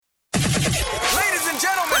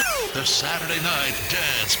The Saturday Night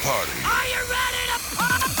Dance Party. Are you ready to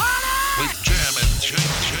party? With Jammin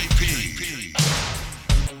JP.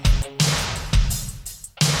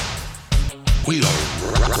 We are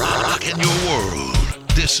rocking your world.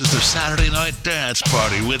 This is the Saturday Night Dance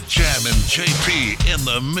Party with Jammin JP in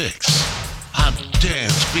the mix on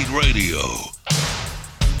Dance Beat Radio.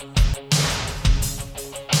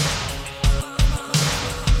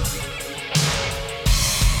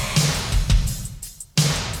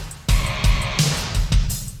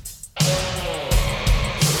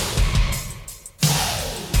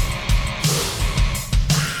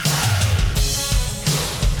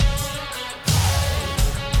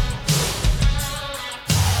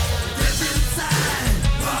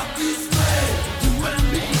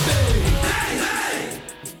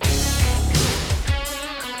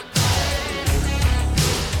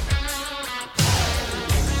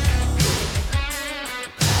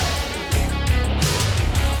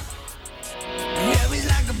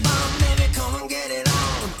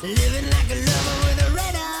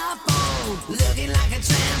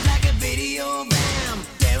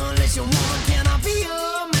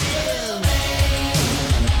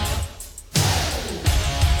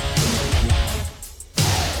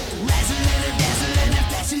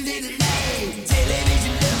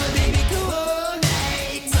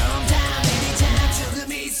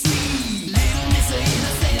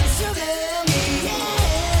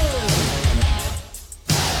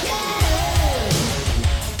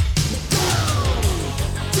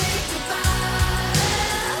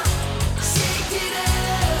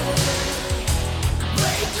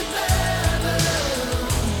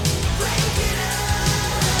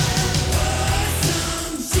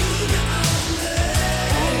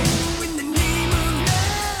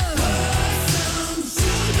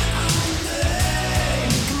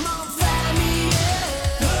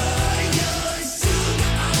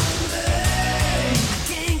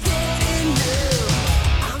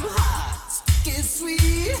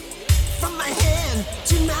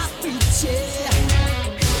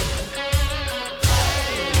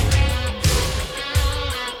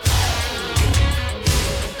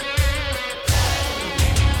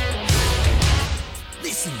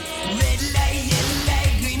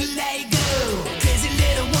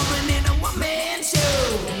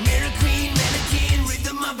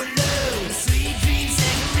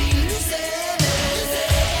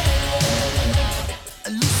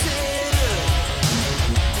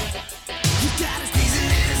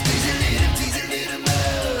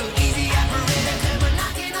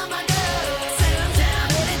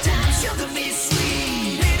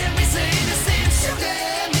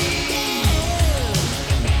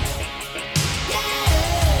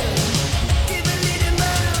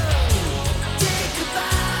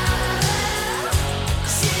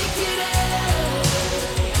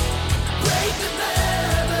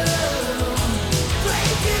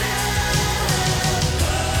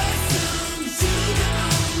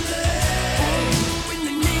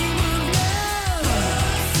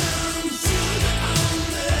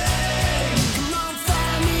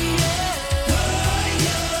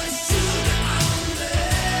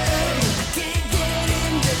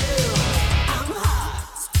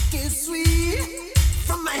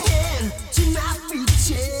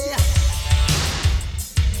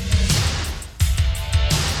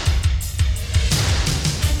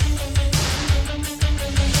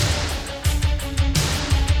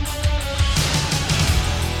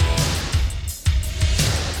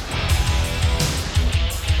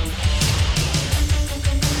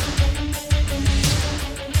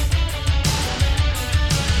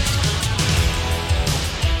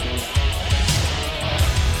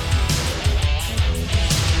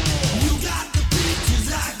 You got the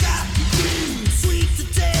pictures I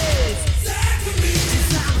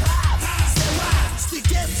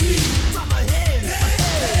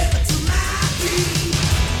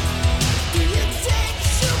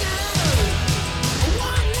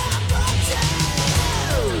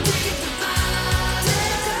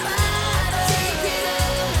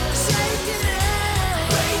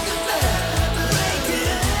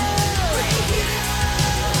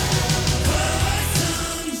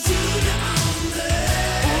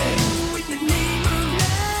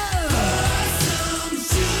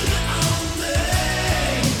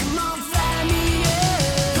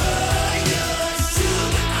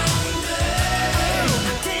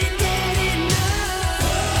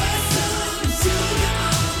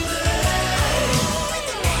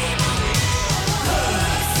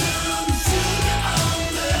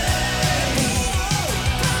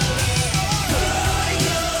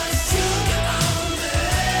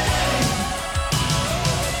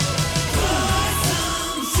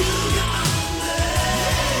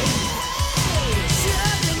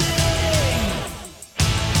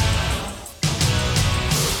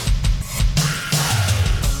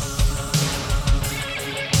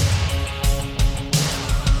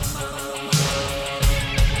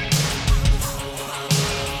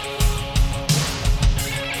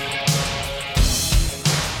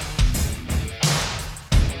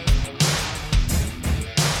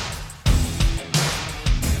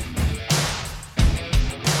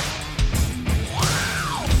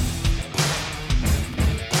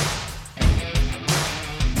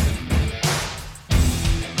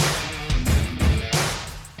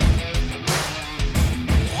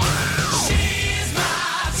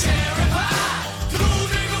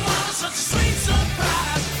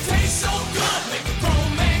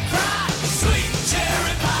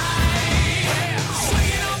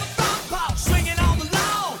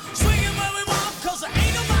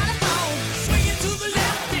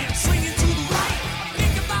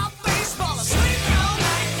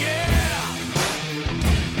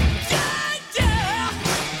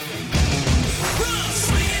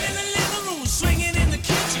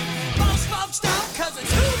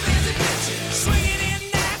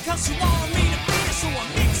She wanted me to beat her, so I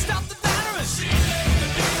mixed up the batter and she let me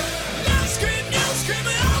beat her. Now scream, you scream,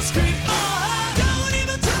 and I'll scream for her. Don't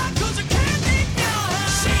even try, 'cause I can't ignore her.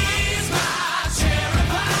 She's my cherry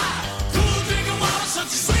pie. Cool drinking water,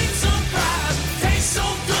 such a sweet surprise. Tastes so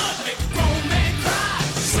good, make a grown man cry.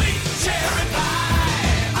 Sweet cherry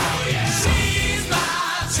pie. Oh yeah. She's my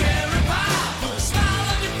cherry pie. Put a smile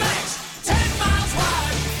on your face, 10 miles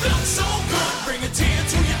wide. Looks so good, bring a tear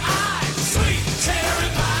to your eye. Sweet cherry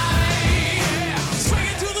pie. Yeah. Swing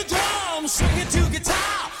it to the drum, swing it to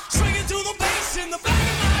guitar, swing it to the bass in the back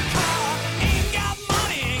of my car. Ain't got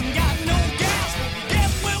money, ain't got no gas, but we get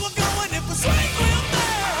where we're going if we swing real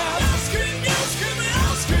fast. I'll scream, you scream, and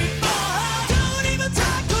I'll scream for her. Don't even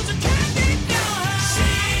try, 'cause I can't ignore her.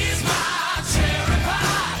 She's my cherry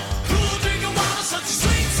pie. Cool drinking water, such a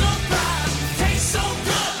sweet surprise. Tastes so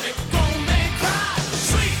good, make a grown man cry.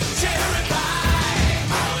 Sweet cherry pie.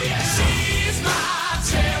 Oh yeah. She's my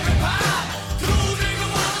cherry pie. Cool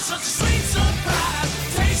drinking water, such a sweet surprise.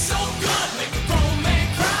 Tastes so good, make a grown man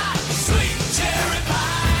cry. Sweet cherry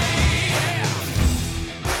pie. Yeah.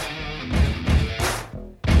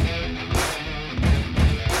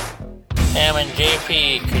 Jammin,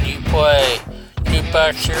 JP, could you play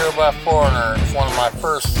Jukebox Hero by Foreigner? It's one of my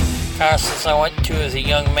first concerts I went to as a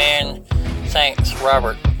young man. Thanks,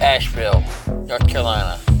 Robert, Asheville, North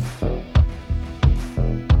Carolina.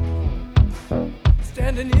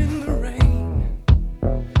 Standing in the rain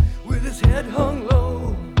with his head hung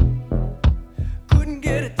low, couldn't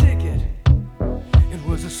get a ticket, it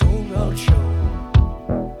was a sold-out show.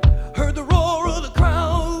 Heard the roar of the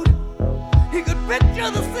crowd, he could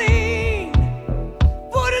picture the scene,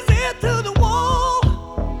 put his ear to the wall,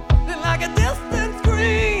 then like a distant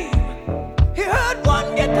scream, he heard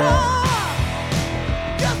one guitar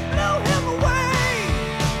just blew him away.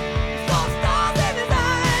 Saw stars in his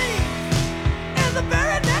eyes, and the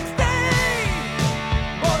very next day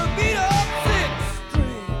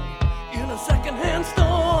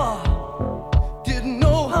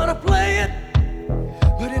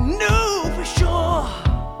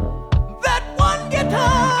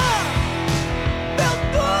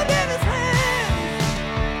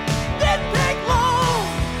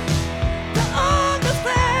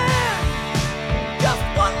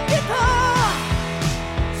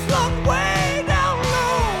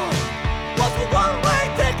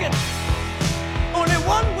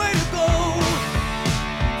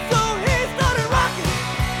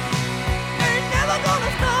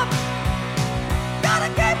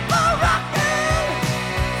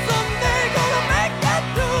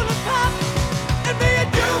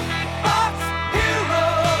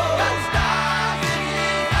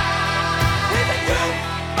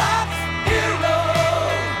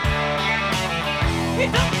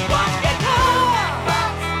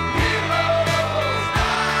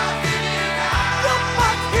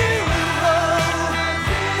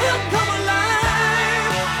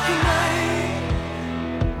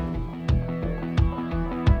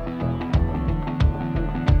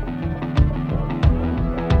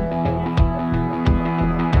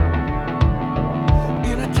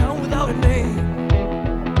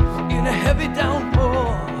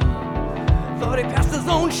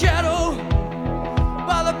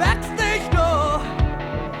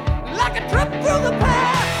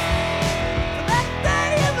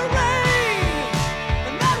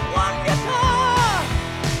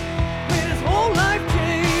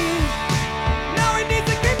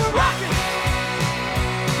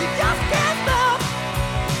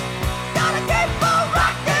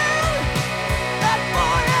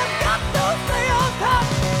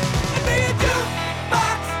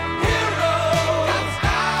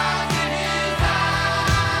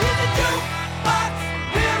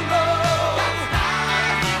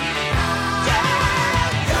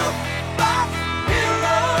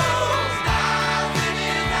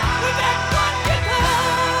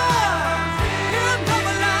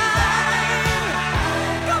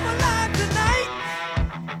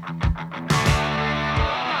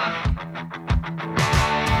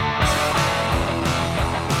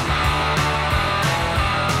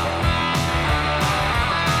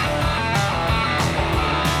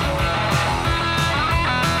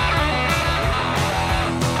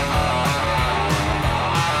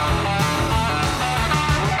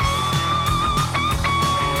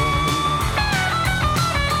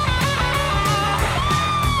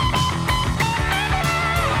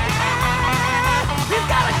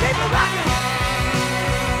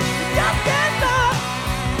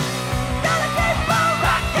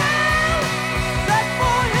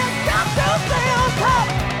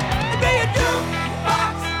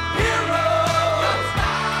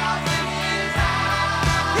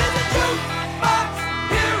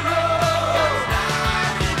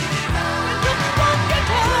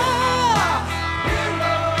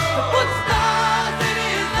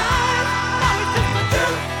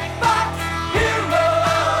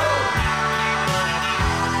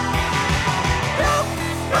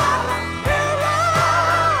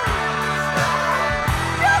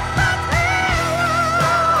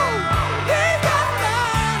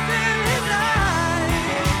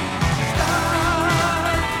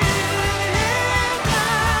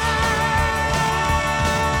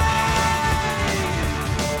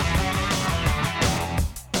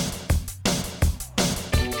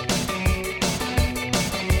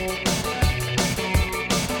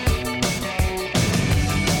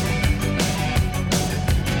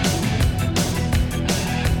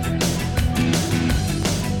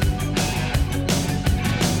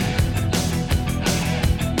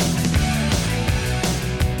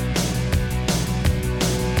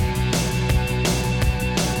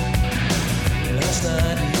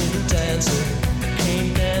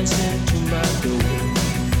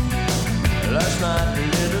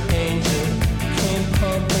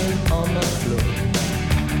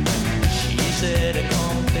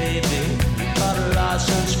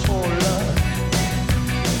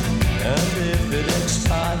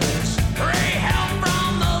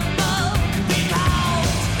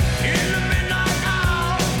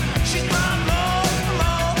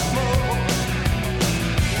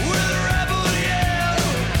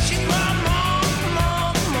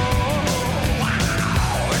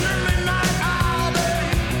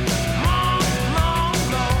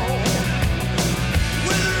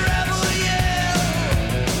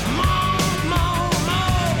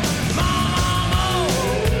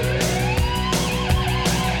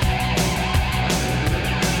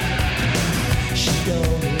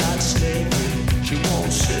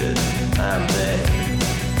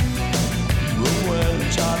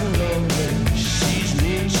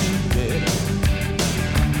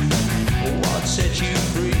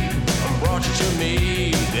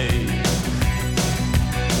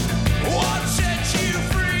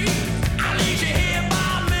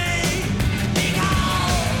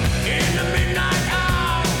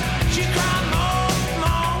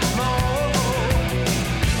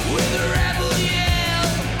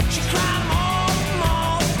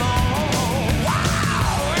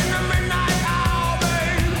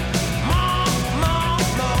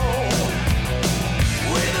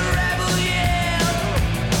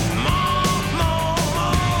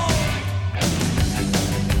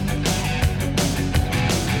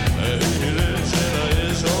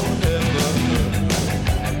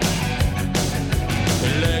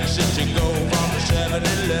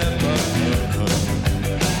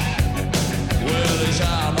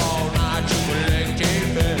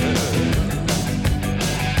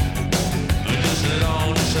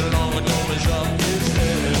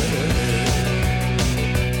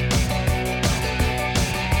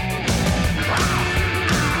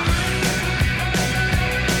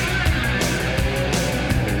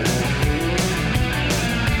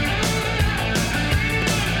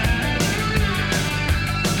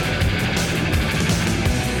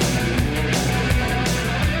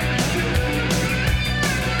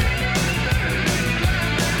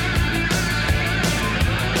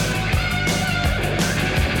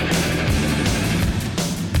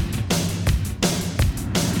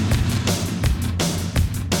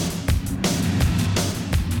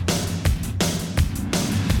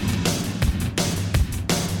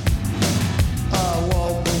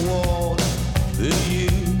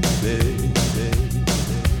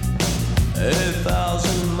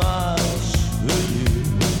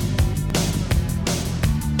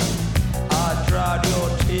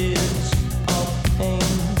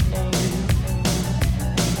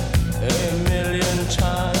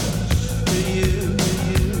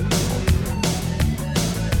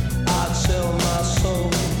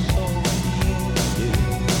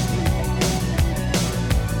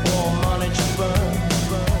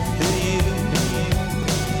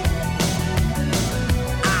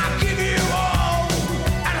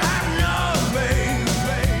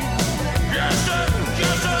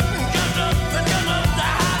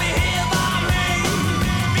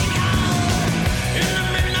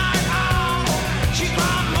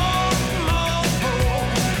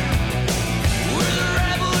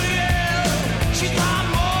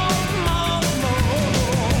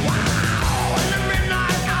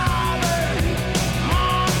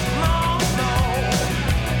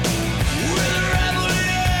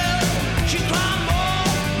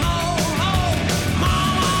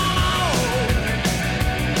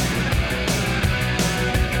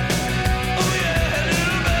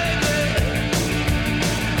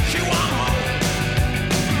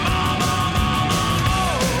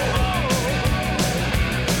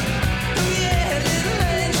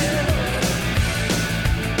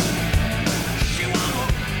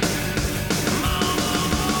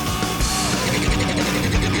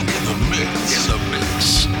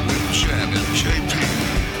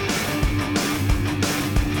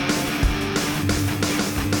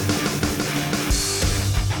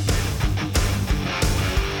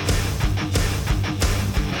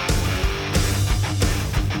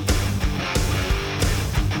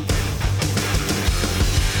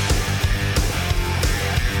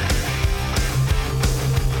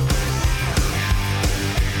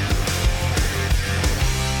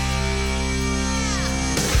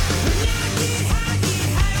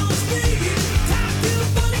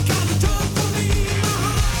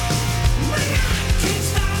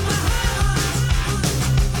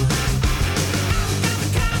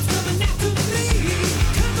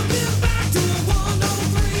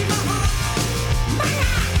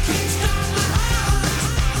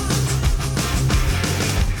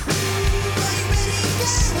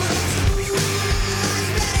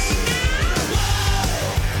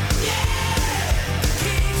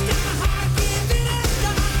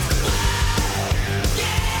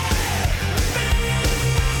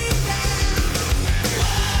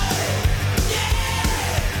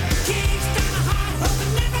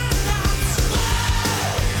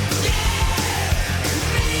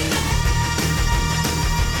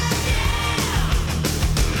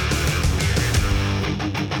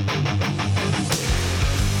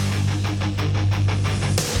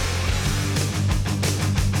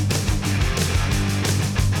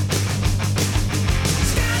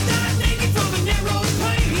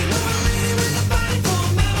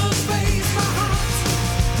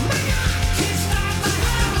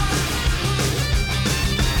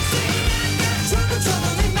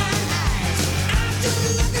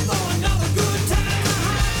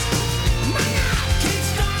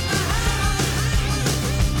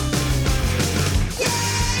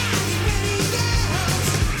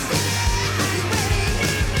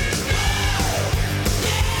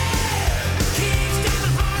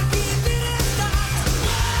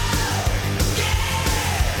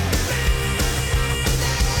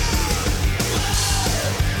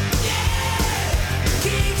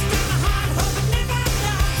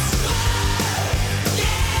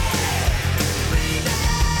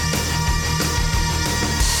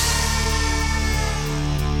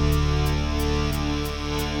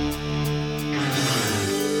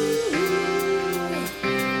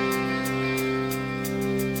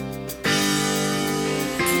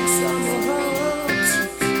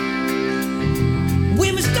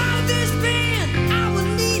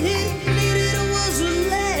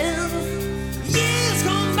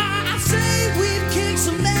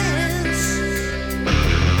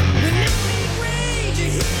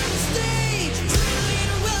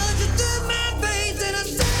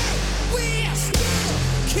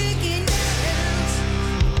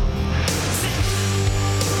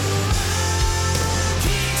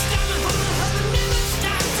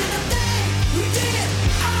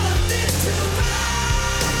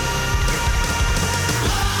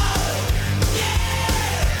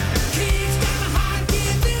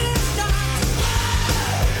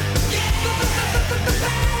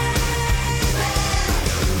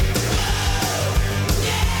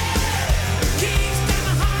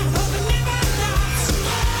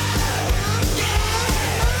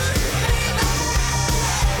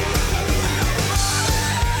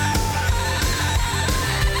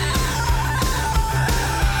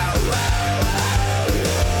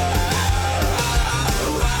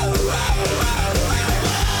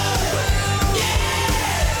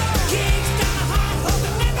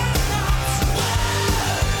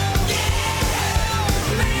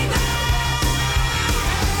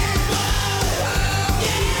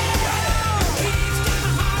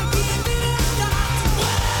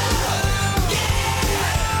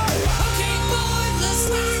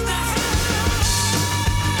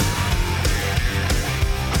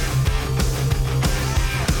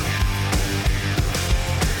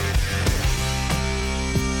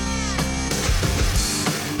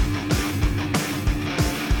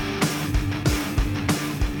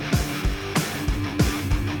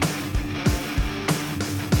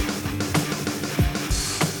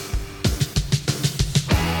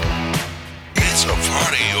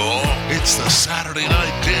party, y'all. It's the Saturday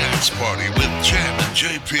Night Dance Party with Jammin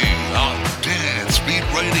JP on Dance Beat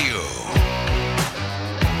Radio.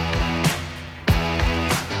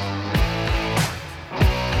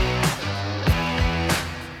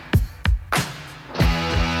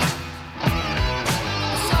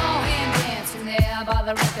 By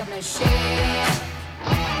the record machine,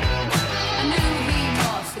 I knew he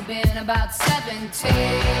must have been about 17. He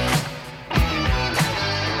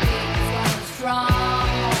was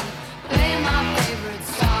strong, playing my favorite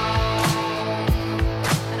song,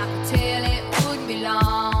 and I could tell it wouldn't be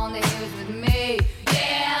long that he was with me,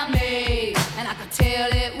 yeah me. And I could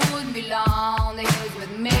tell it wouldn't be long that he was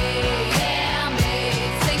with me, yeah me.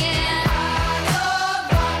 Singing.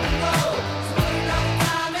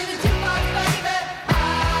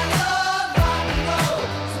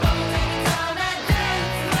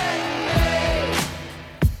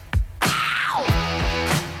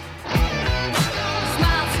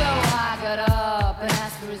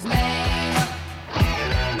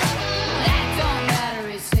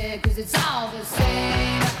 It's all the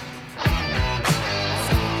same.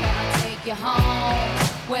 So can I take you home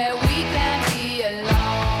where we can be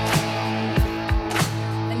alone?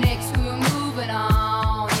 The next we were moving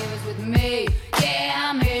on, he was with me,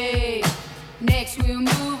 yeah me. Next we were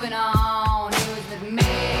moving on, he was with me,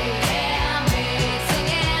 yeah me.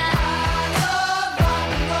 Singing, I love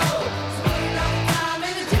rock and roll. So put enough time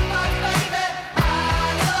in the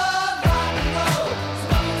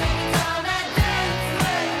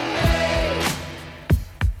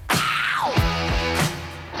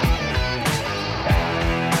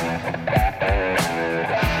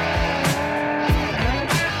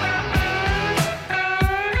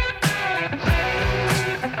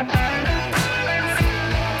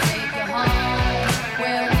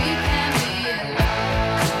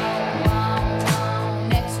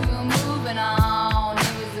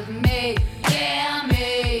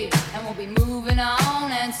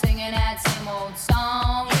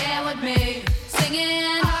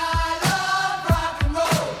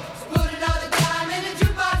baby. I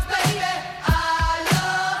love rock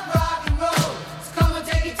and roll. So come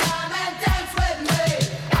take your time and dance with me.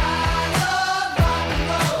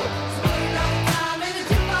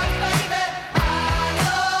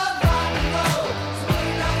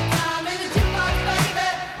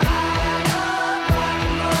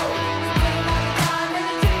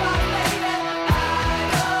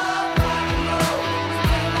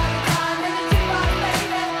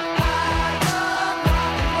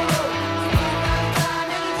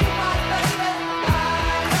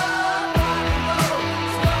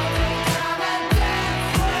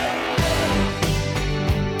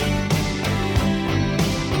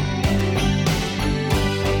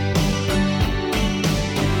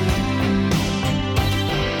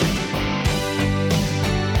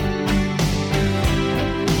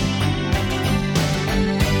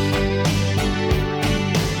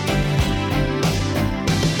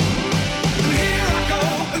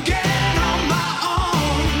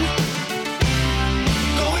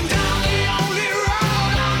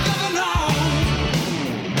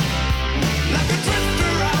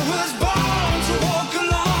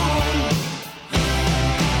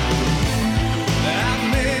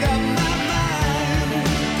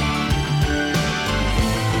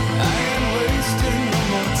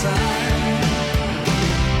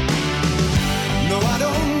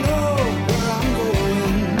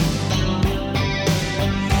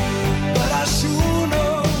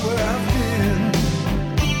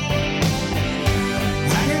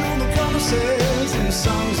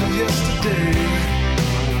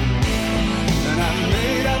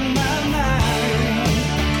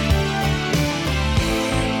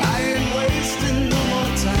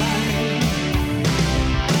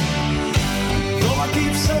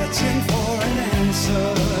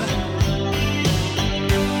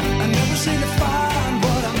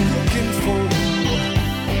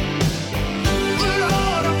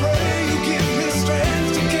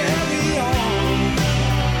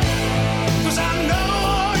 I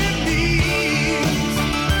know it needs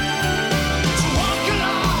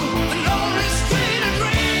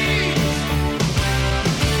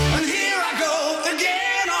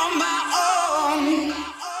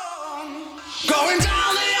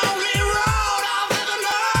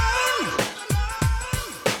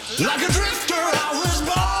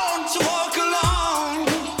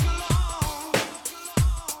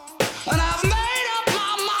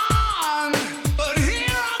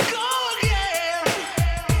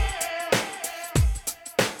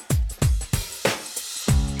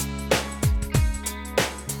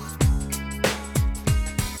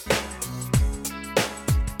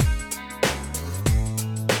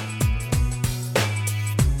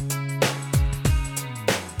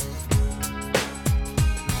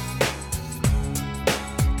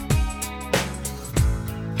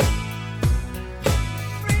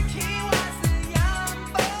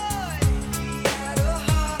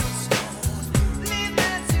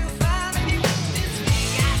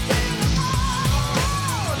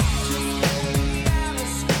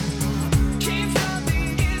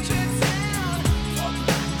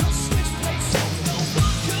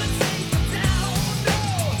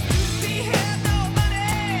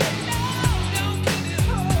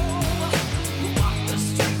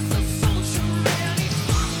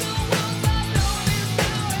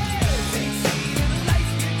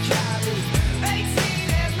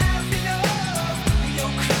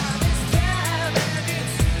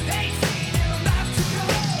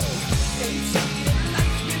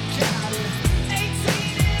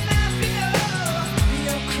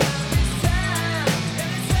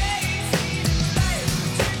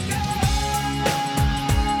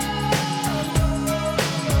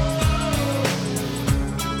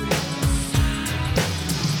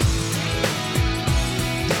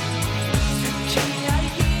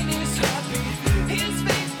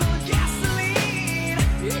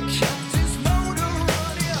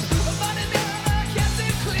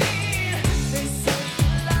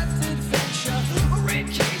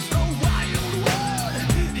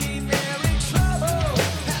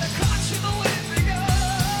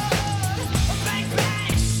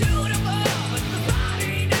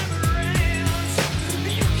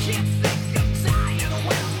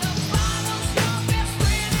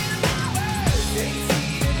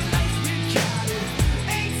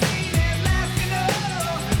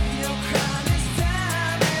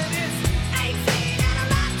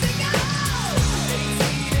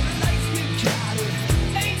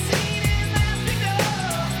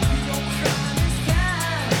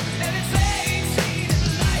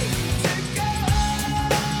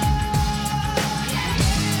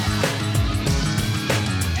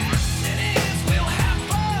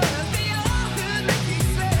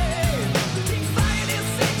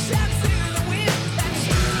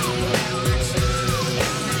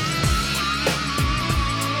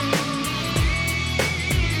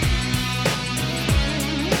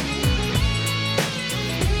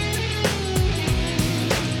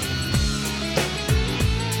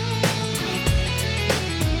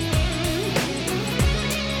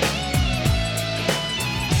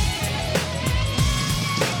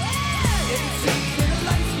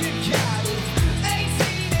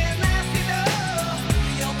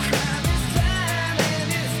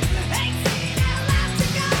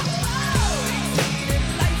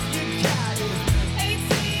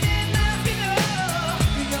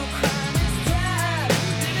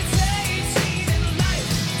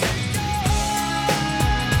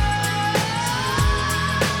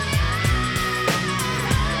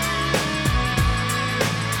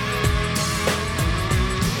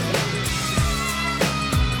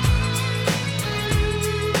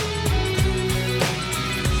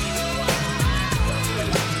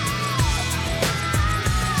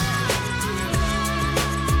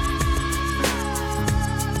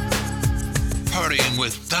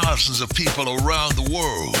with thousands of people around the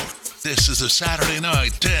world. This is a Saturday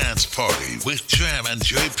night dance party with Jammin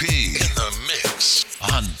JP in the mix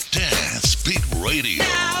on Dance Beat Radio.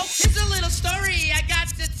 Now, here's a little story I got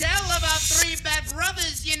to tell about three bad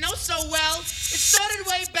brothers you know so well. It started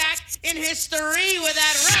way back in history with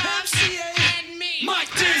that Rob and me. Mike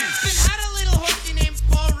D. Been had a little horsey named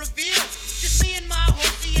Paul Revere. Just me and my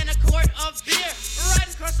horsey in a quart of beer.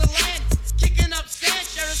 Riding across the land, kicking up sand,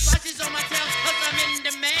 sharing slices on my tail, cause I'm in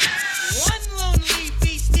demand. One lonely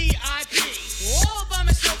beastie IP, all by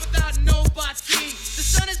myself without nobody. The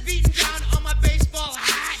sun is beating down on my baseball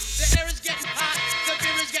hat. The air is getting hot, the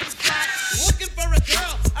beer is getting flat. Looking for a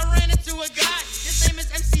girl, I ran into a guy. His name is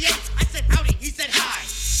MCA, I said howdy, he said hi.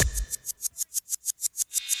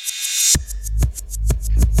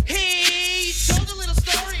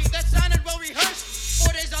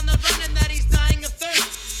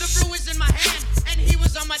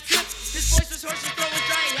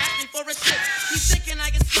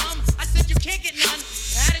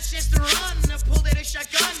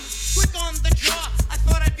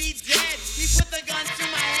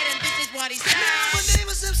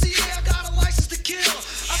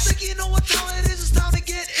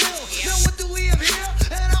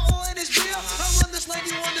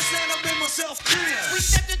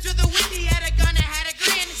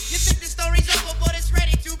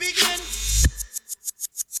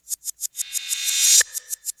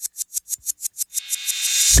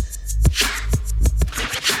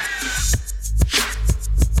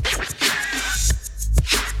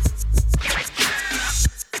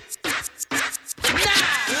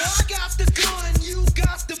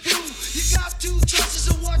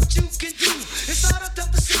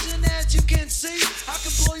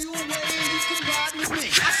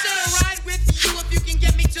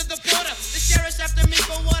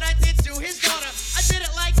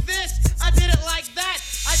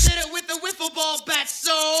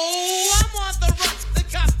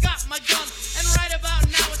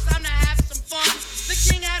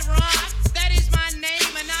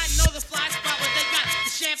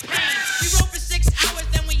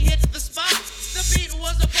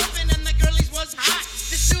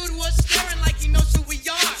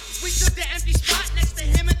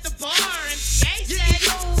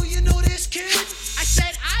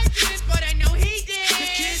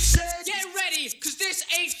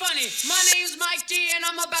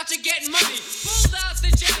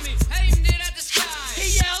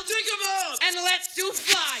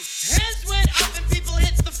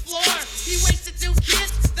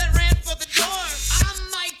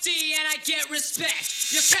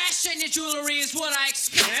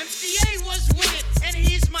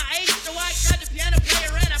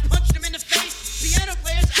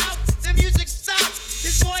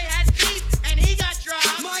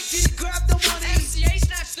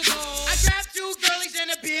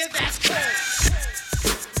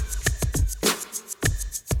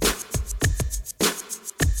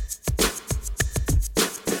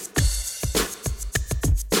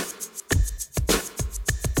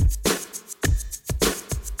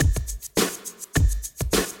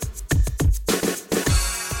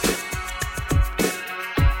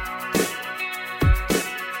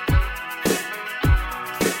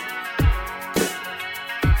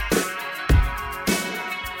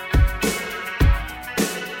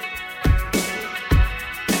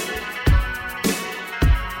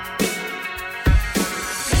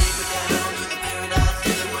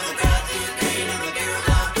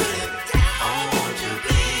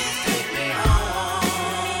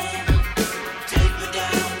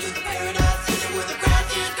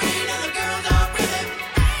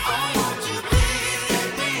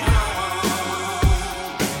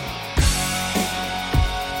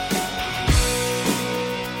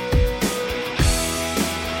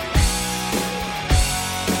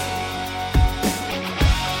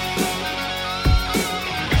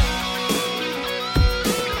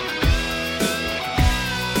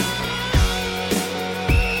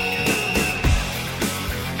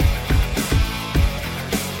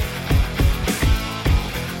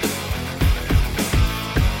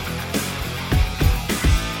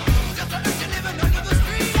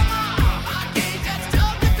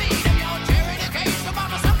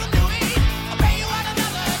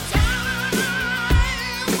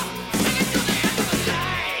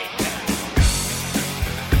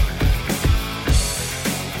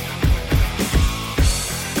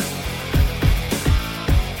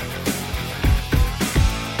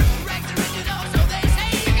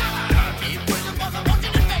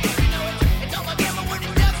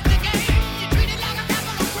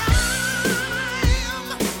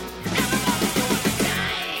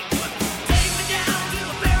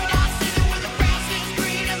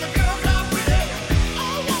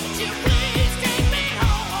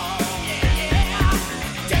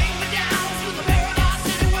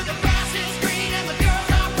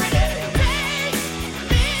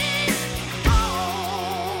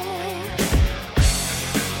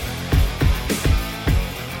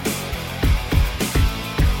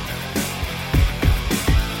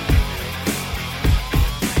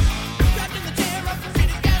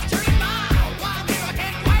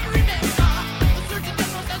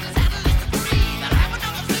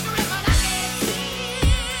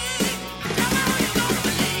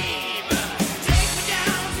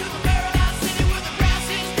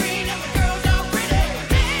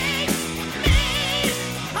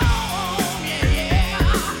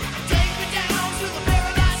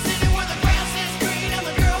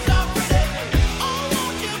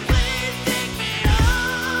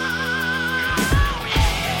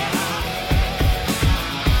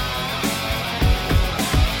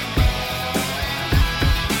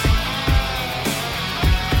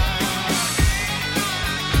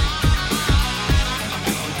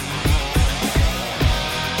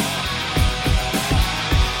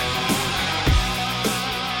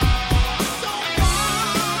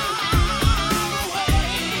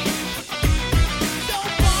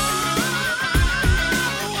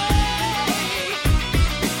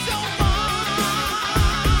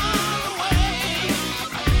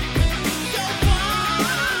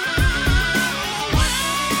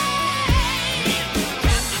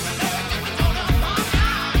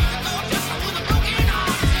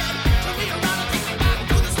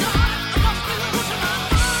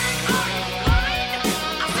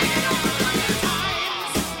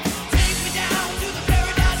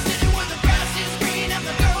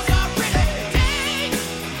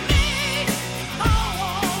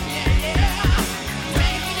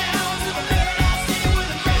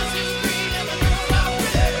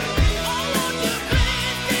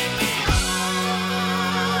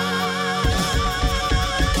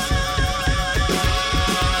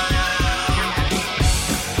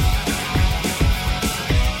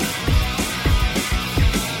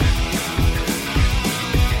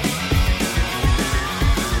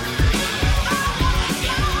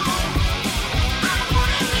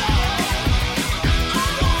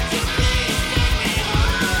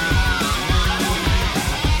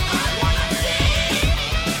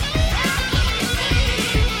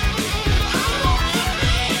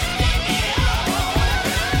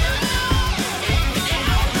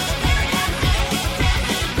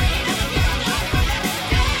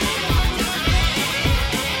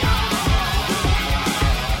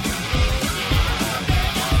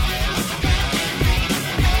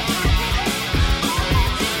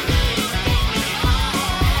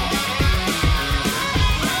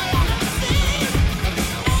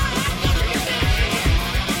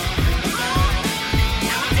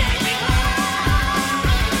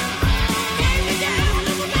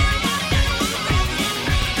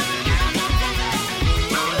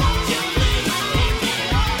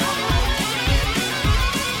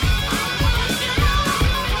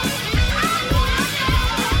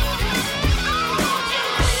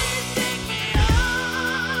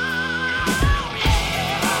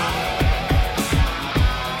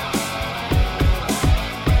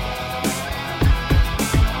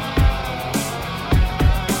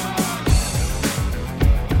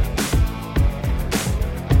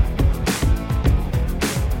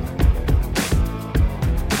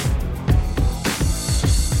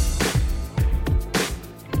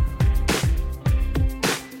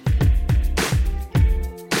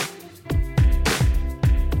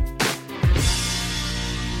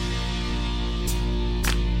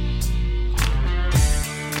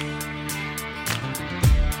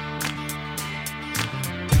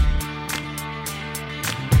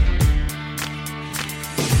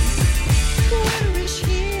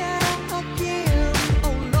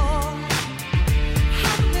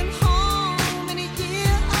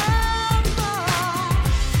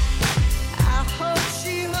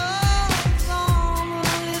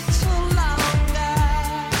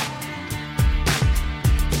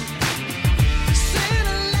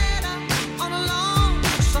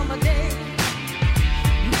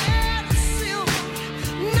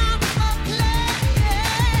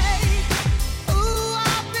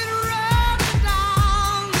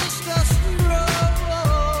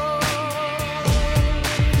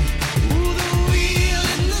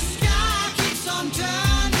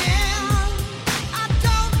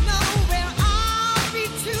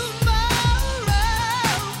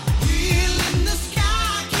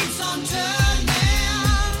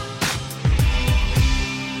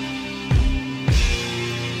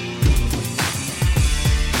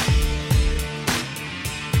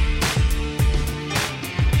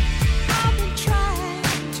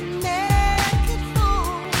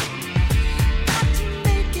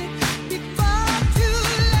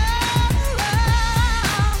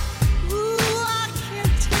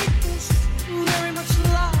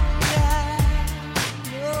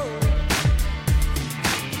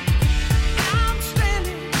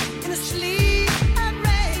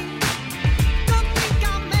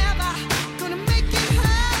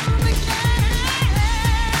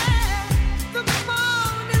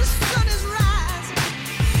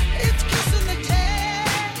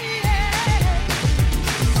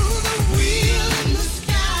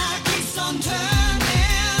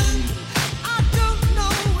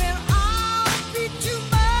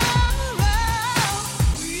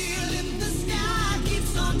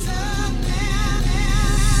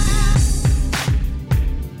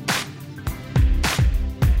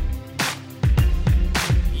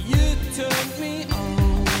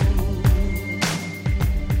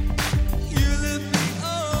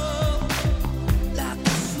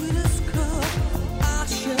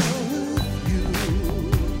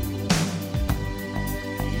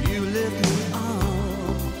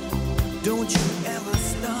 Don't you ever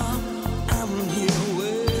stop, I'm here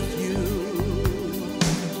with you.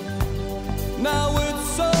 Now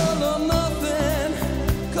it's all or nothing,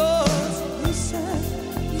 'cause you said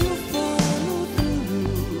you follow through.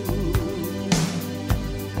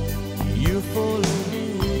 You follow me,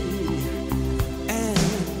 and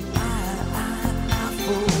I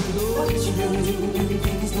follow. What you gonna do when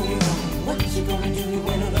things go wrong? What you gonna do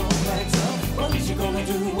when it all backs up? What you gonna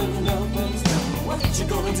do when the love burns down? What you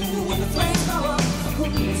gonna do when the flames go up?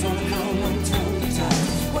 Who's gonna come and turn the tide?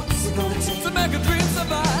 What's it gonna take to make a dream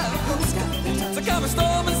survive? Who's got the time to calm a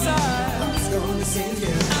storm inside? Who's gonna save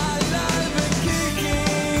you? Alive and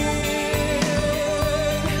kicking.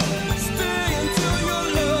 Stay until your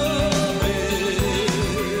love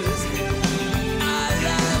is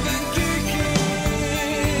alive and kicking.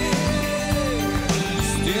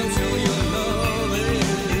 Stay until your love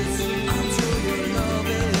is, until your love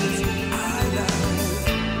is alive.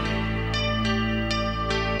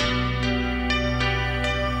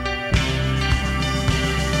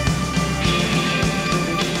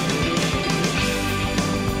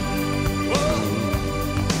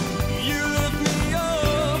 You lift me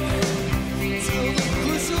up to the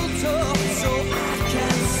crucial top so I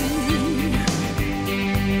can see.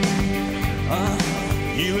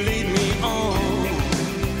 You lead me on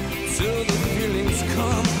till the feelings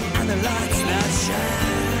come and the lights that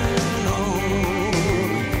shine on.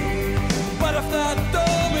 But if that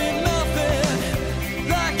don't mean nothing,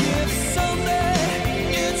 like if someday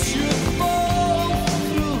it should fall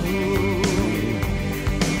through,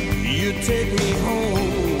 you take me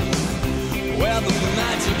home where the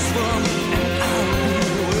magic's from, and I'll be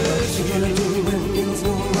with you. What you gonna do when things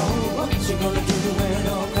go wrong? What you gonna do when it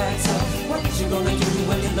all cracks up? What you gonna do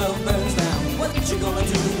when your love burns down? What you gonna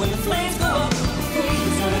do when the flames go up?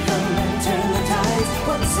 Who's gonna come and turn the tides?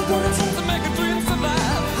 What's it gonna take to make a dream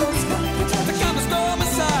survive? Who's got the time to calm the storm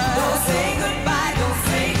inside? Don't say goodbye, don't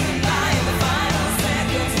say goodbye. In the final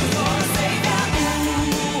seconds, who's gonna say that?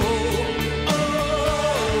 Ooh, oh,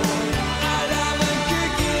 alive and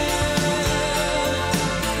kicking.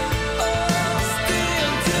 Oh, stay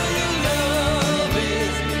until your love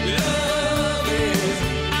is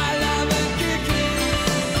alive and kicking.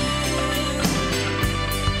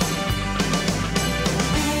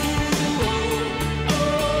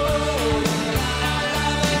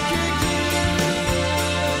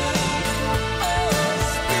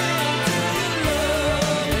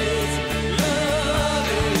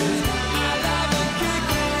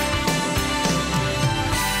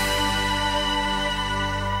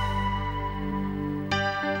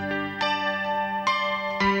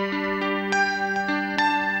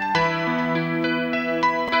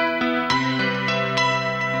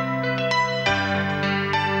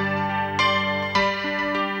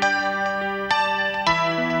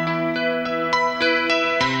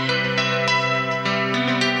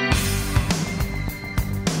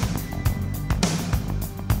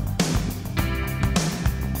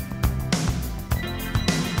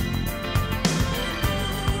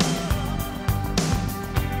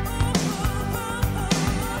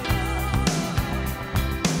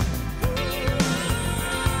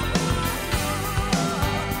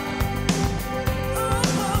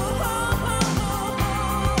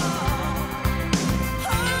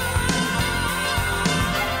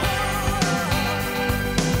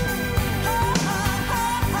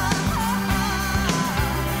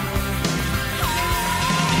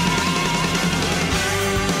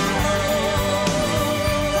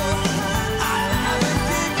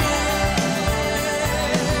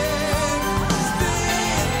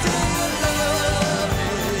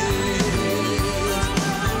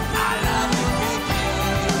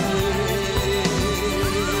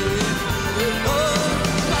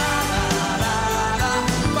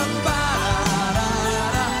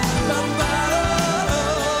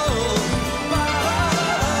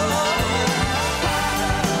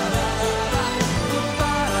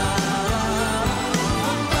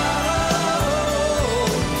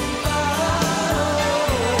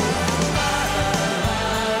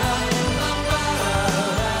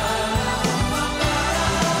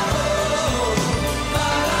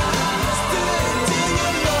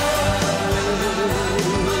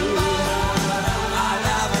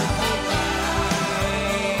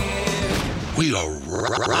 We are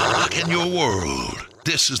rocking your world.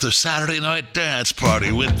 This is the Saturday Night Dance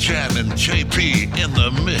Party with Jammin JP in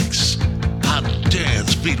the mix on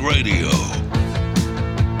Dance Beat Radio.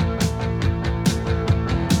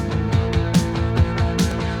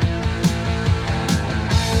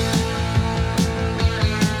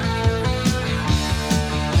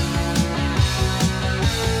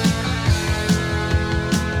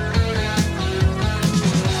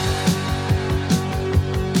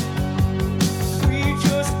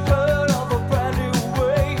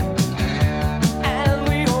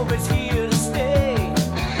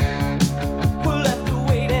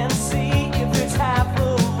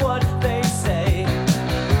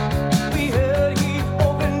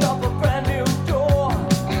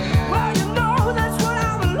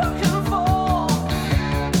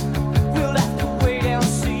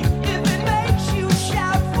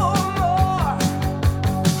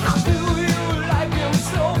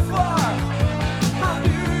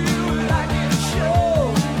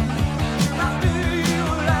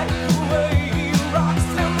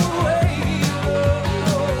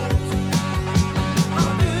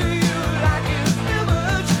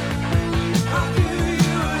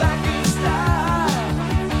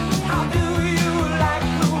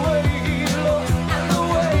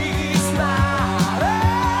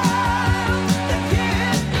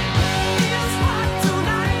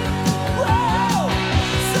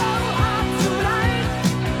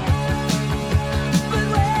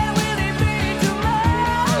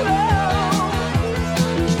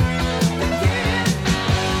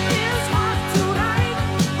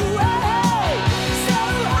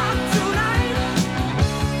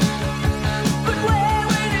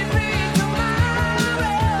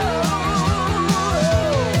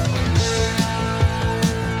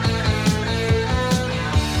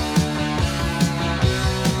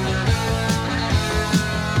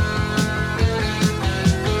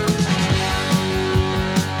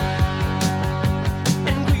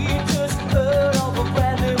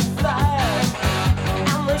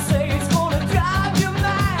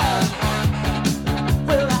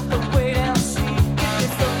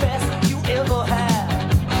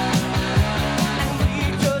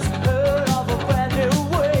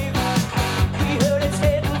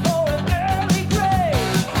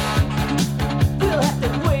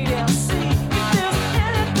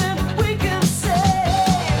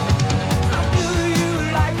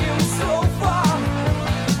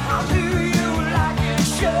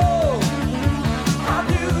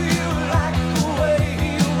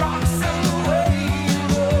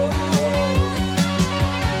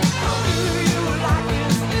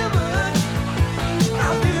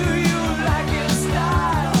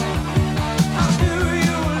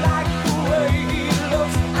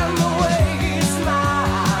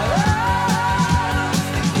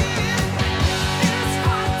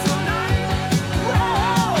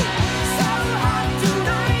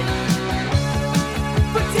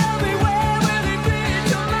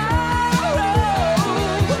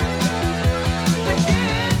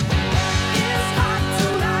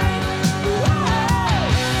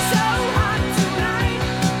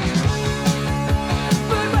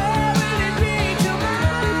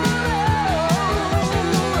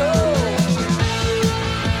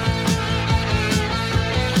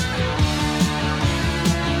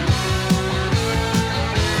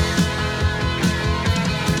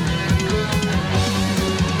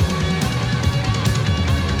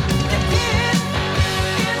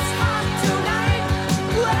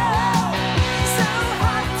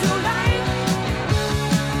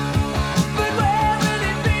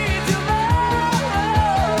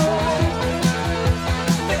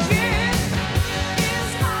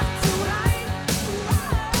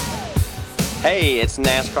 Hey, it's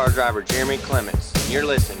NASCAR driver Jeremy Clements. You're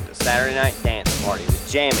listening to Saturday Night Dance Party with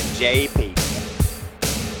Jammin' JP.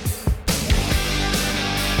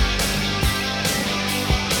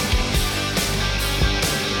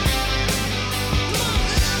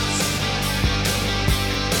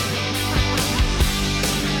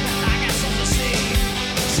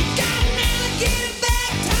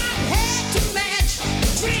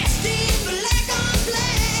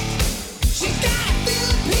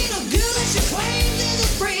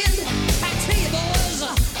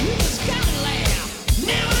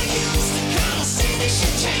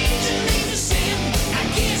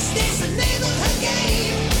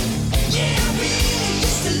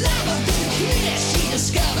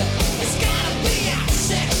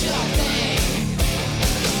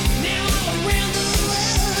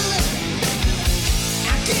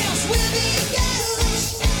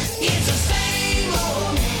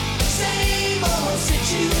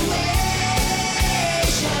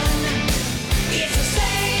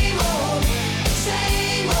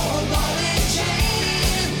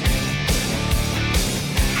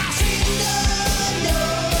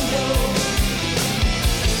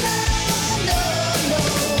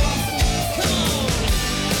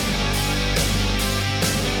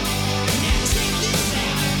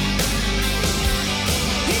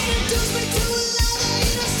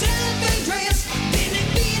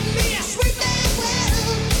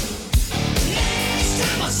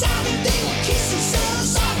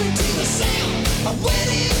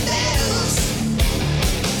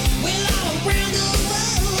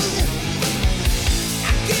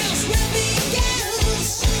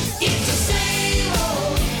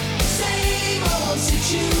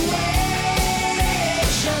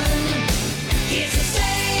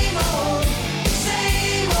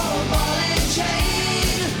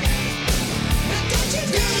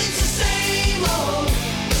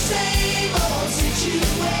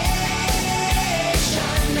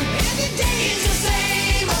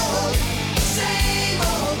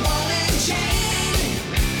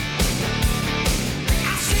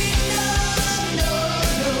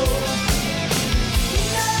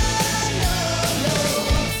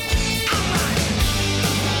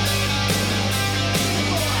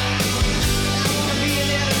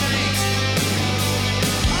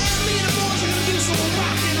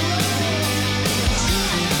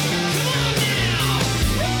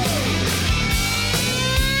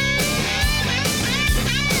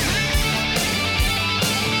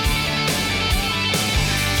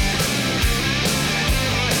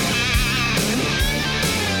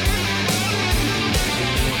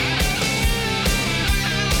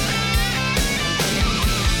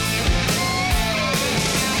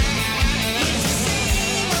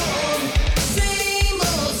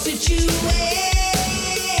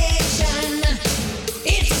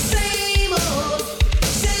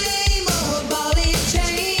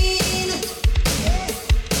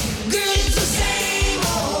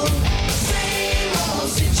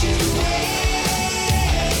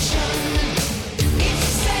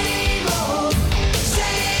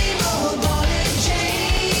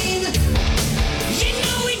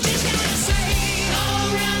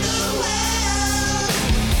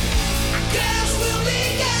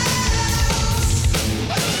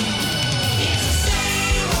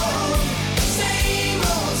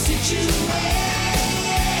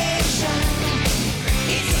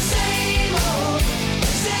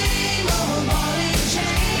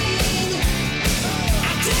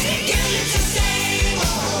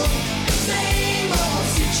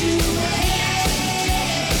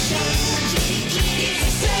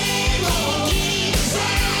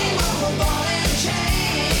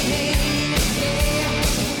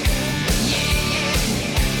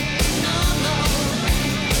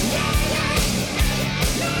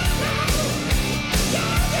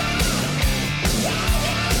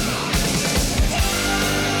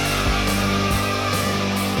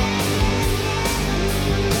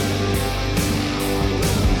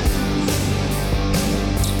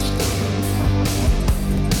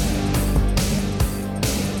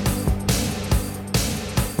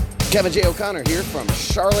 Kevin J. O'Connor here from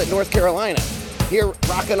Charlotte, North Carolina. Here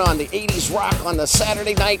rocking on the 80s rock on the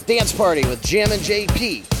Saturday Night Dance Party with Jammin'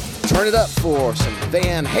 JP. Turn it up for some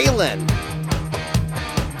Van Halen.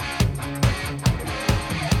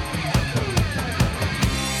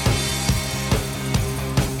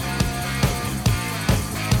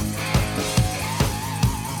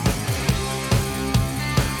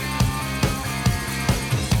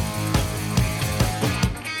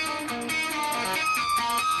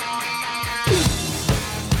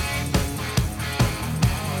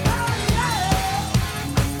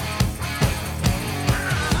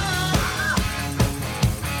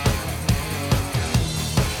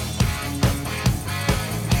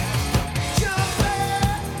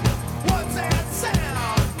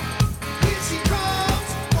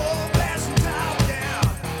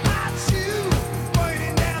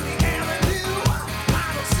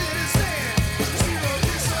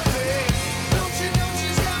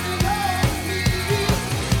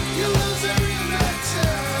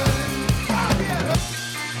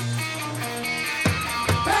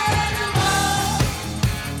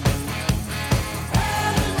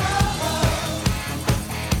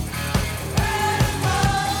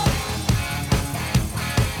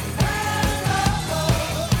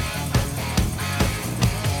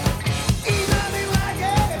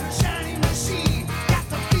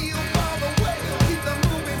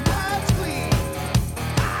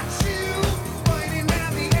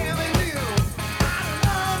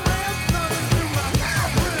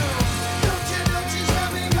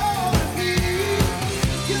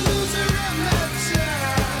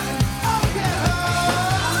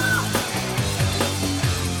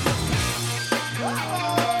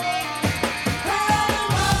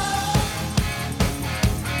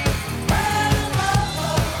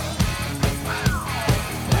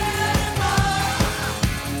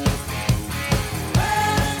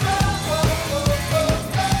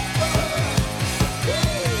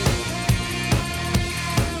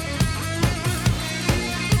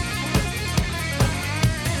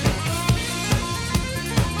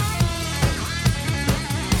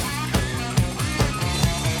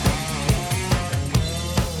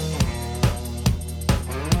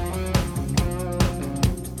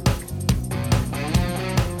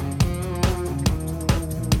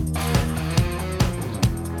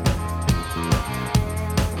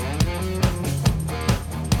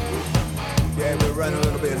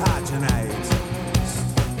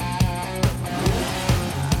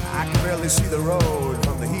 only see the road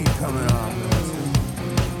from the heat coming up.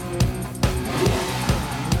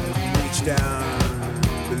 Reach down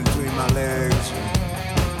between my legs,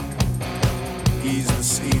 ease the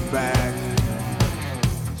seat back.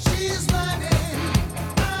 She's running,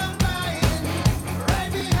 I'm lying,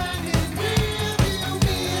 right behind it. We'll be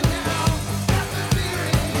me now. Got the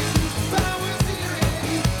feeling, power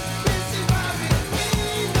steering, busy robbing, we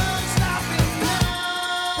no stopping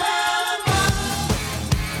now. Panama,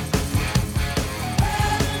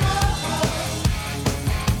 Panama,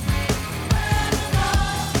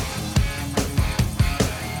 Panama.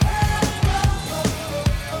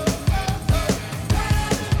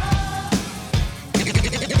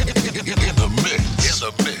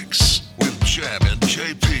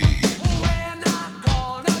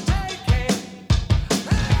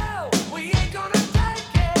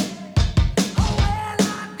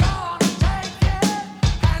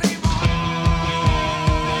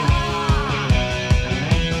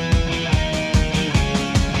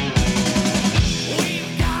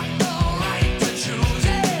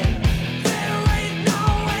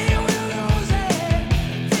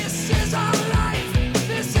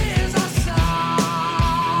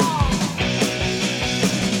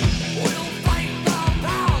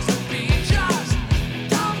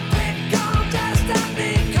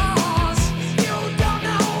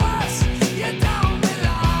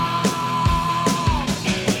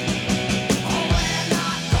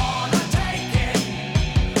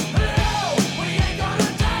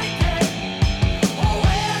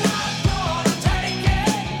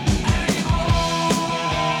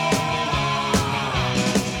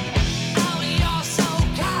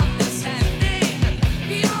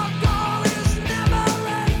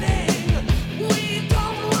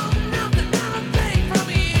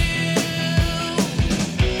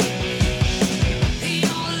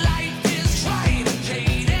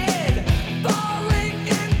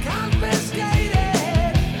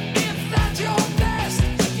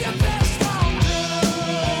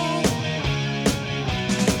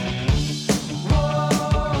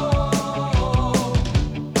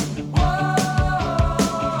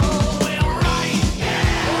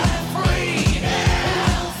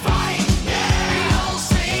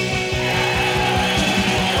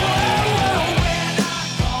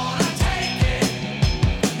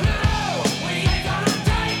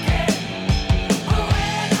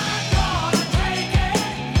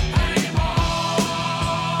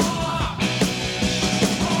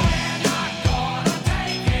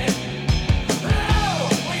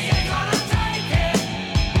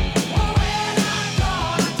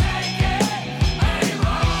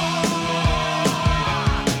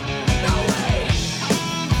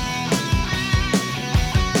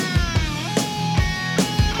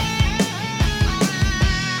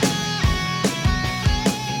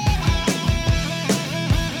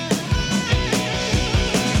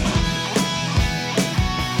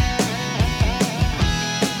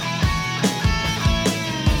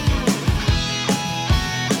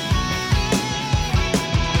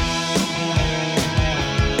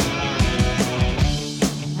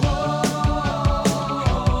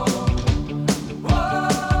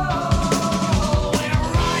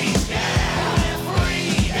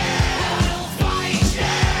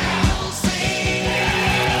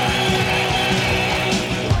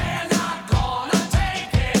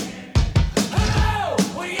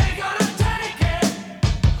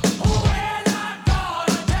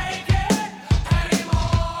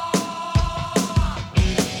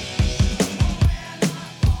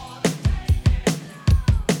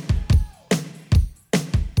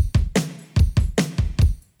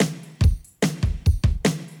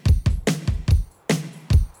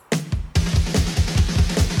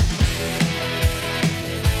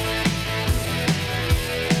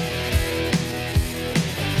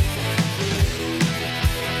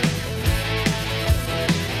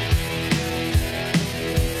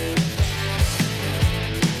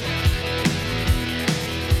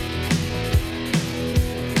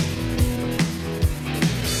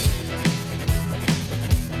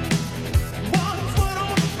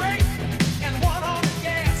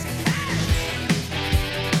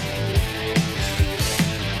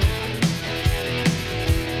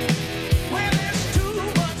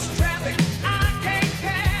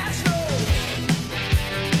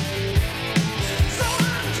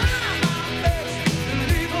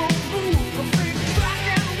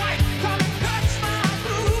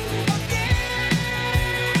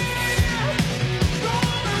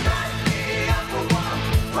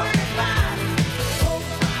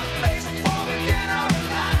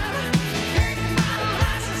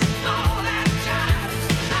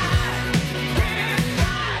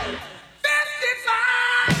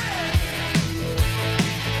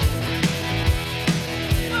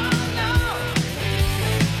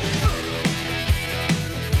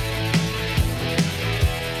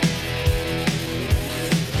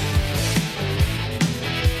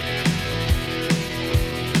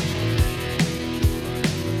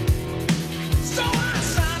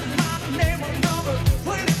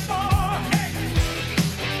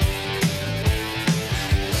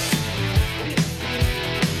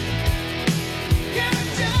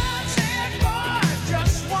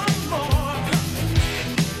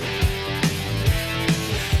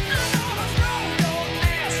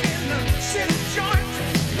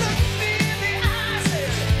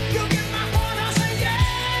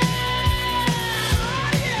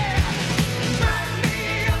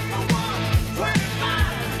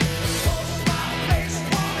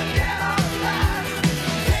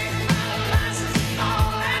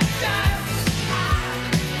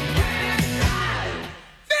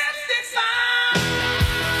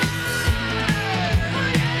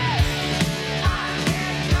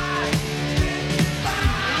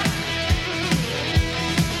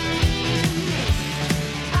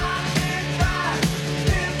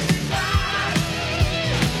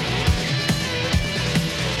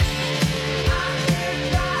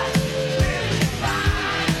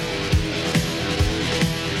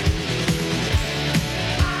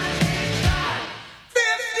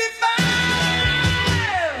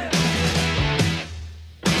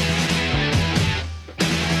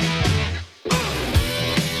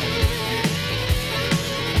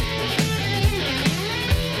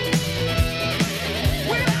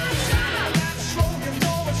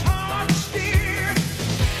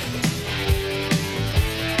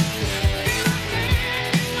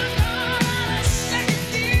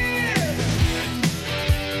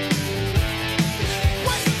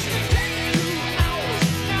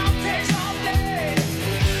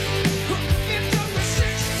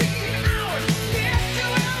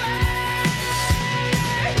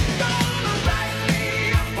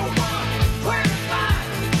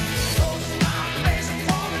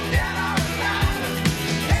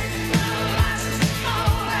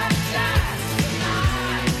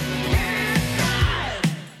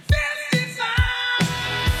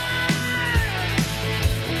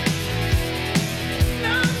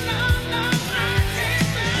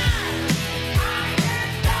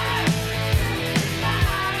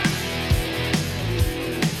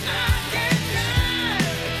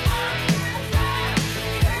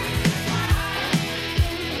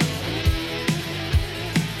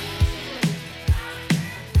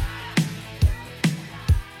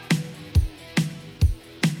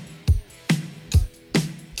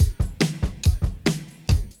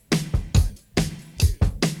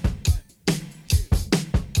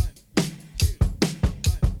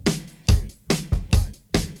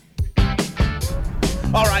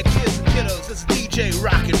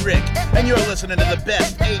 Rick, and you're listening to the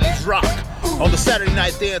best 80s rock on the Saturday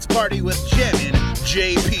Night Dance Party with Jammin,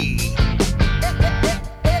 JP.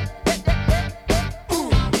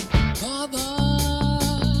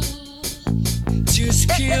 Mama, just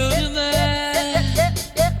killed a man.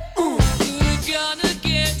 Put a gun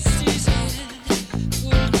against his head.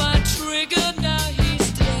 Pulled my trigger, now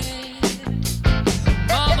he's dead.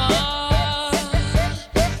 Mama,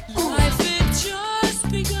 life had just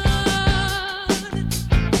begun.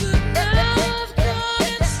 But now I've gone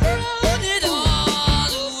and thrown it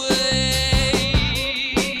all away.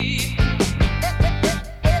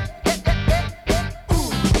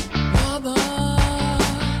 Mama,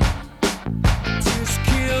 just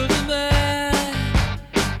killed a man.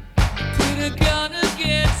 Put a gun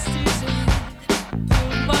against his head.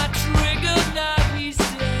 Pulled my trigger, now he's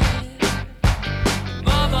dead.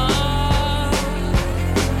 Mama,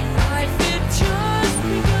 life had just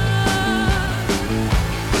begun.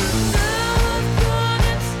 Now I've gone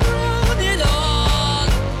and thrown it all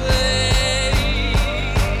away.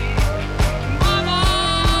 Mama,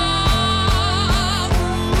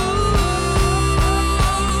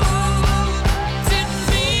 didn't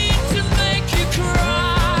mean to make you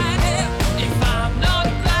cry. If I'm not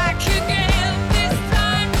back again this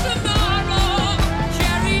time tomorrow,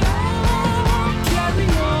 carry on, carry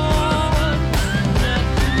on.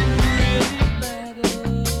 Nothing really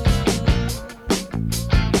matters.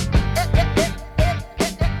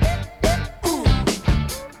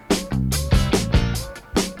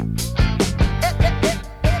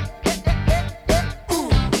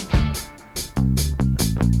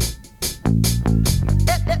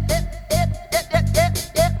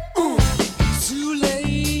 Too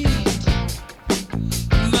late,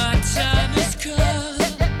 my time has come.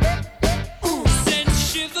 Sends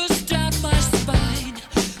shivers down my spine,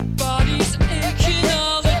 body's aching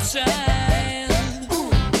all the time.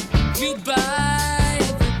 Goodbye,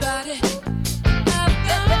 everybody, I've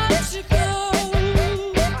got to go.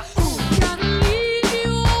 Gotta leave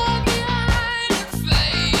you all behind and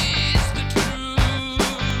face the truth.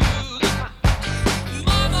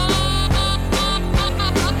 Mama,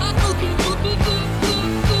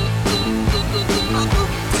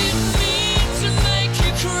 didn't mean to make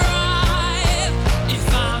you cry. If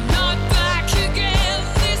I'm not back again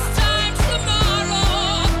this time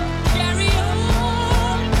tomorrow, carry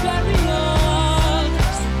on, carry on.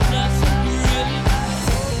 Nothing really matters.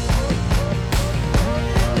 One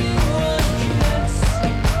kiss,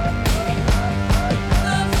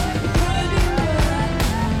 nothing really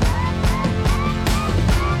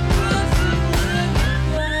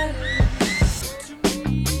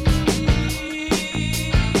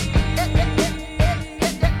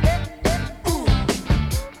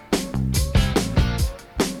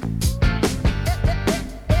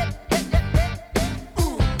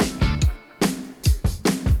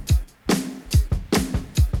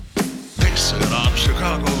Listen on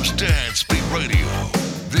Chicago's Dance Beat Radio.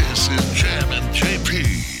 This is Jammin' JP.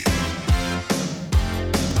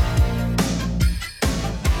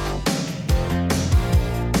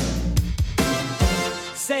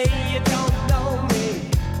 Say you don't know me,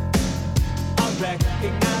 I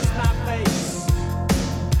recognize my face.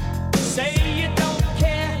 Say you don't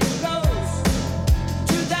care who goes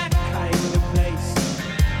to that kind of place.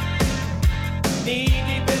 Knee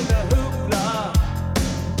deep in the hoopla,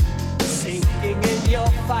 sinking in your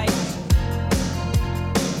fight.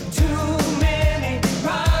 Too many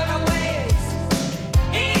runaways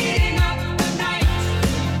eating up the night.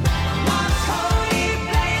 Marconi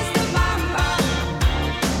plays the mama.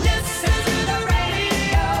 Listen to the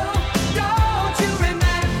radio. Don't you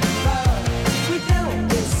remember? We built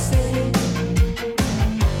this city.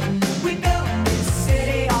 We built this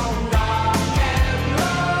city on rock and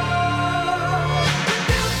roll. We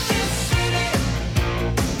built this city.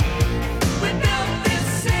 We built this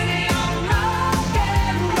city on rock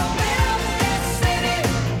and roll. Built this city.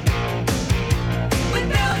 We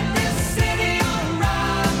built this city on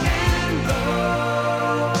rock and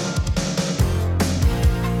roll.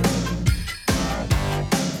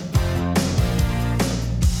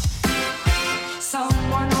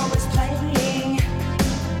 Someone always playing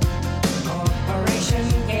corporation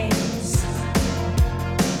games.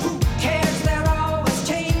 Who cares? They're always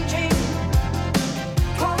changing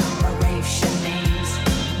corporation names.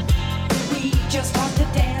 We just want to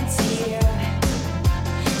dance here.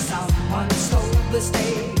 Someone stole the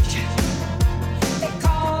stage. They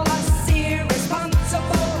call us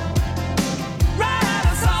irresponsible. Write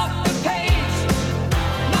us off the page.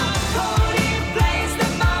 Marconi plays the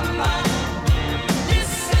mama.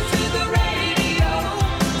 Listen to the radio.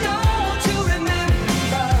 Don't you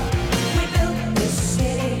remember? We built this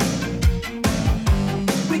city.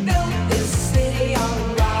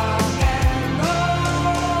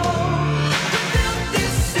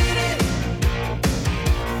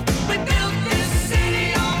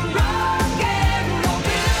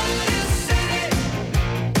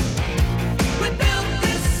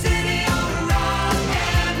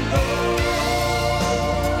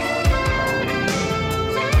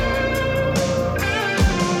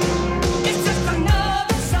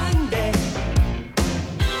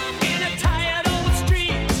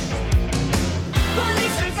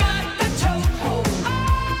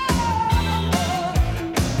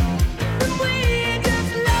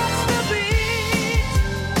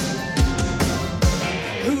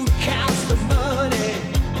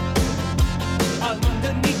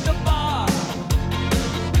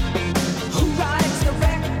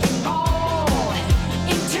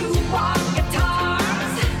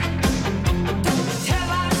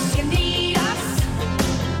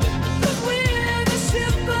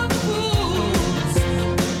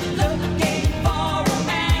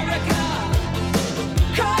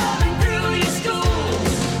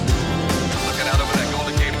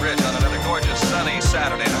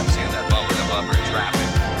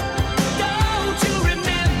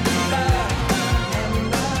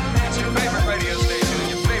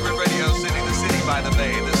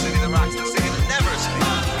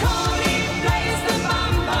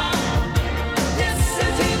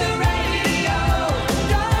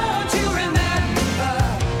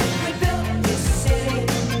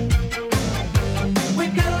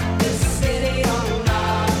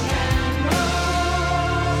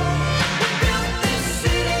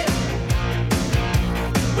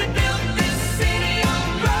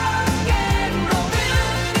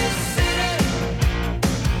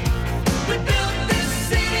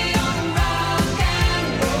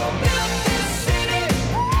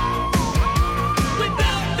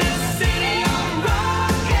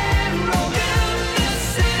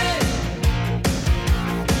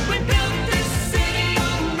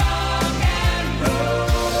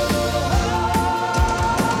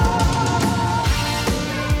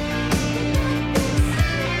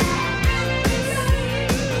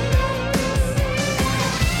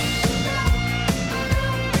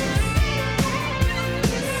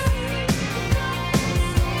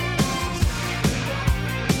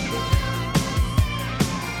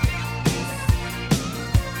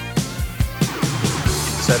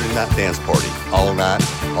 Saturday Night Dance Party. All night,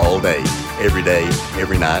 all day, every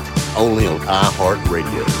night, only on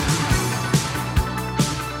iHeartRadio.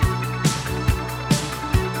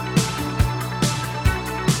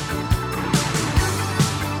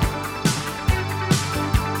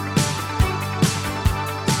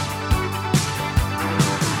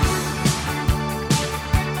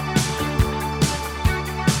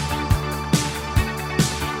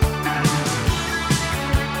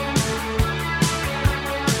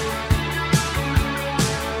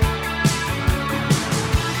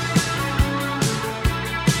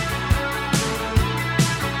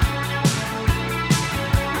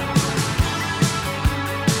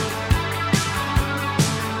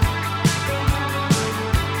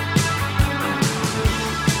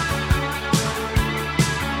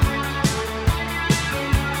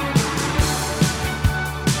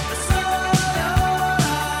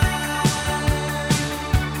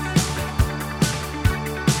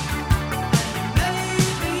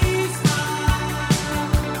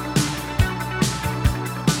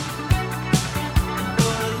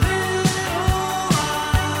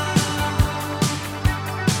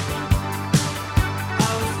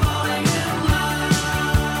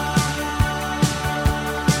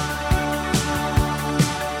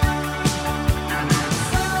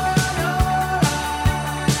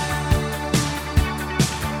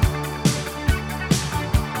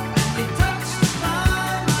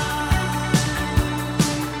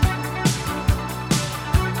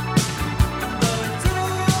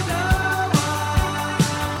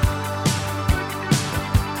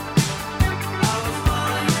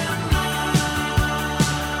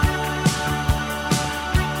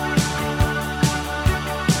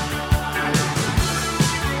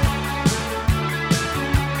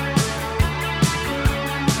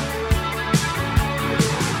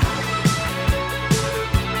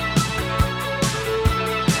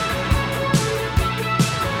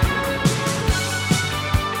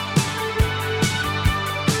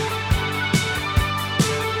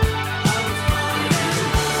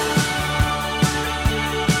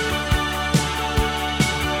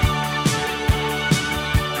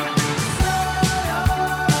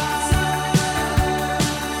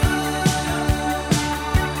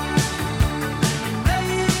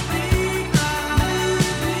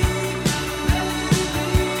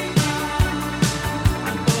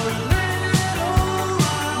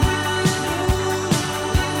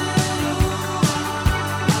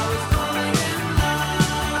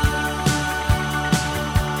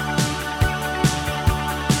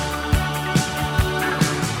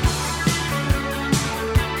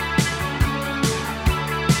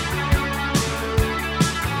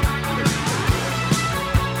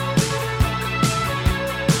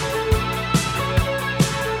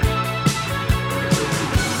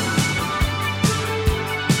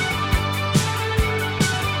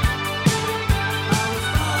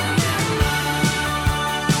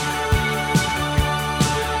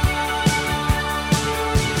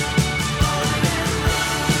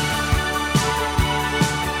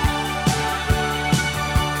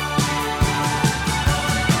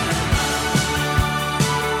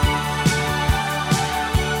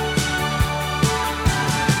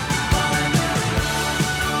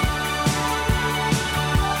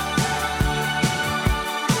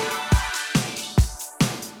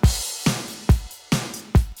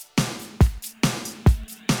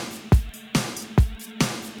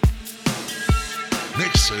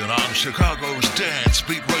 Mixing on Chicago's Dance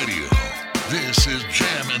Beat Radio. This is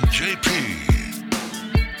Jammin' JP.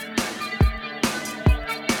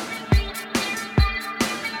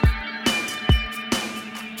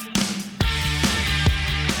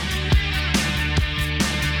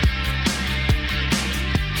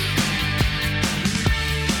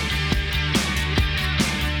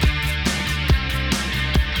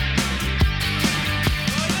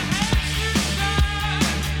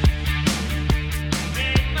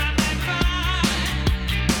 Make my life fine,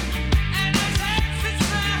 and as it's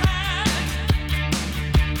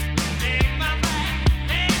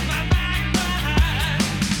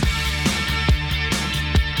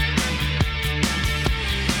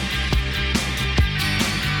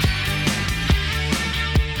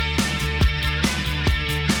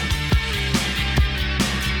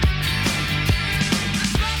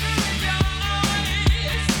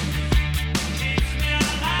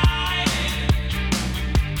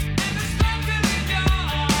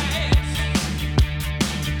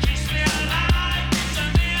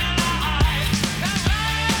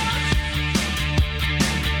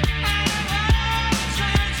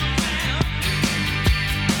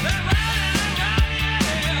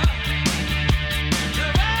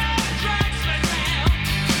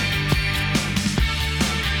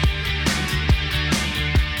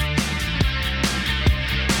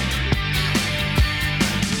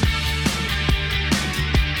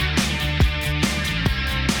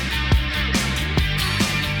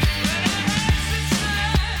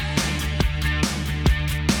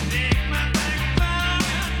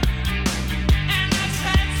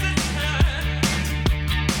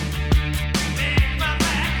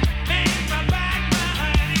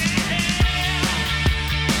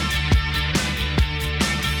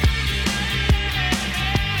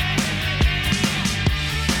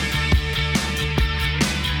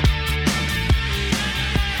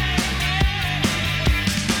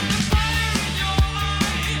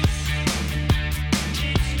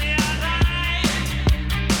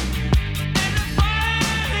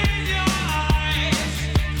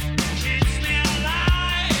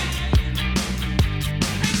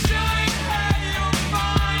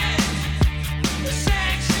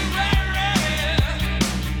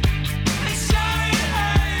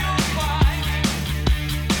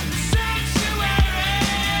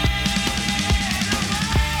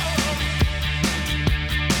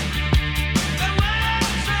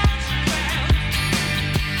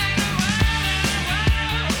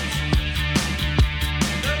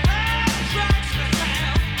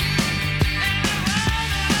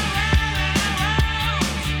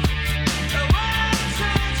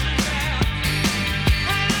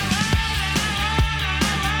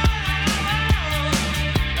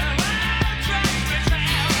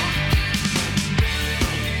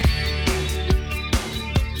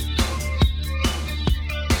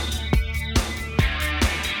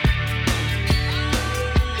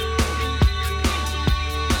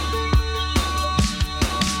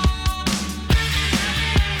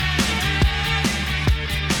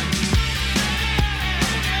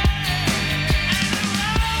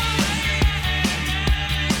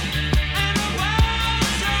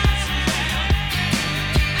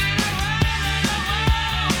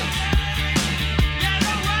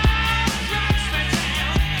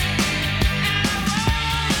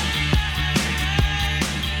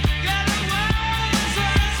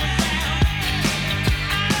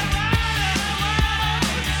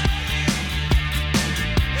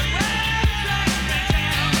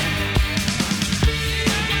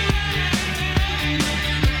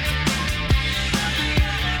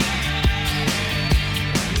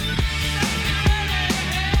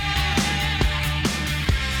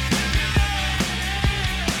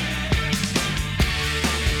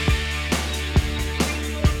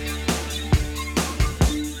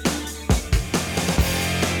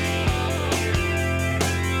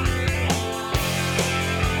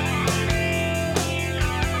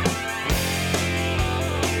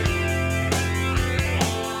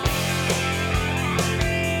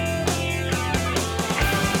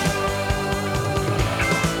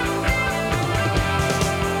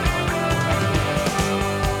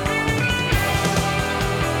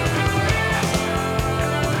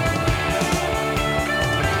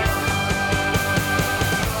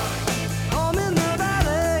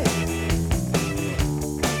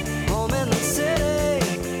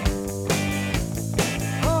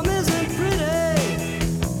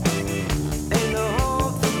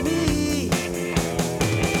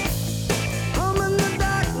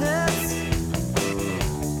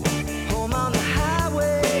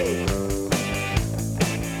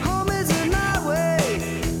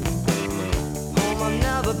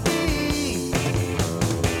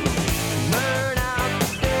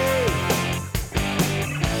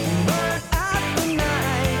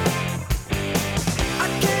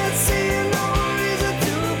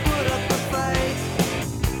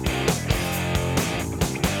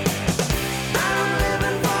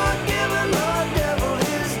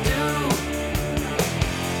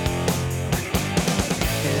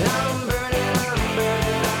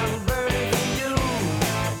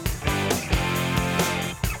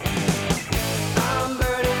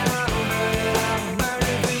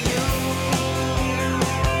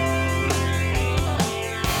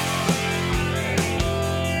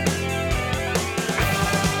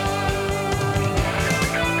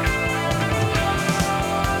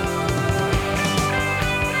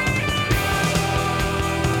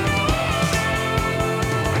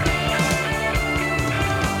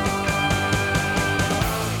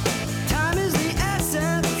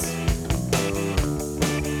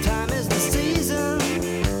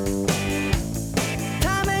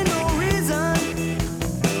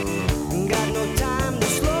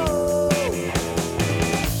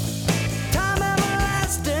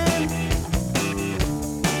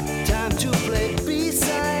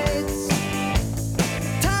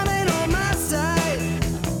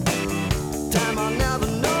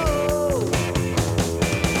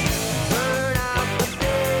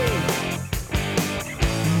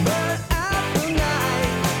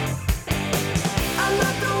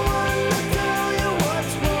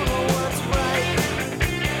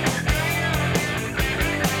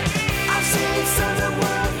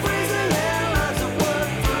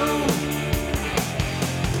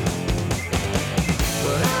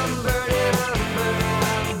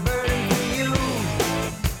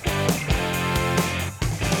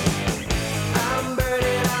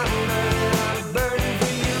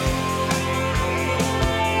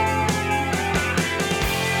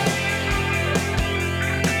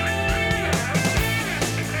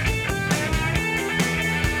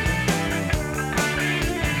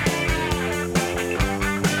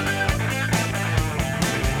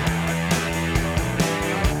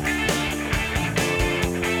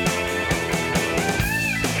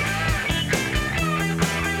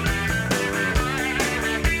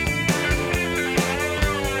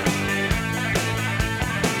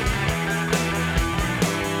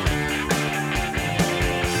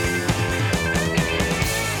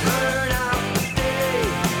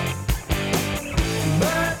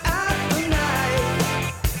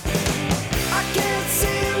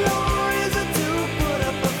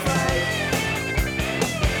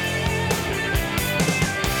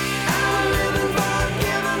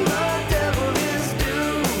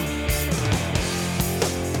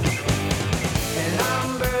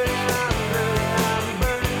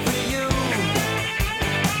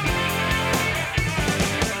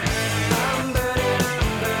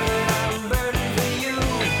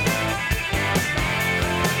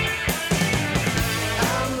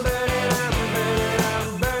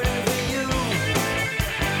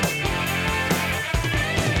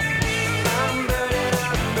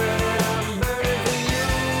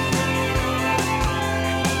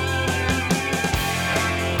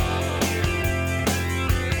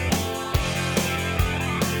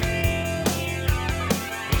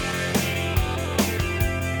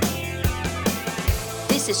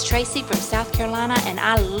is Tracy from South Carolina, and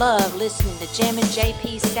I love listening to Jammin'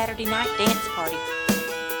 JP's Saturday Night Dance Party.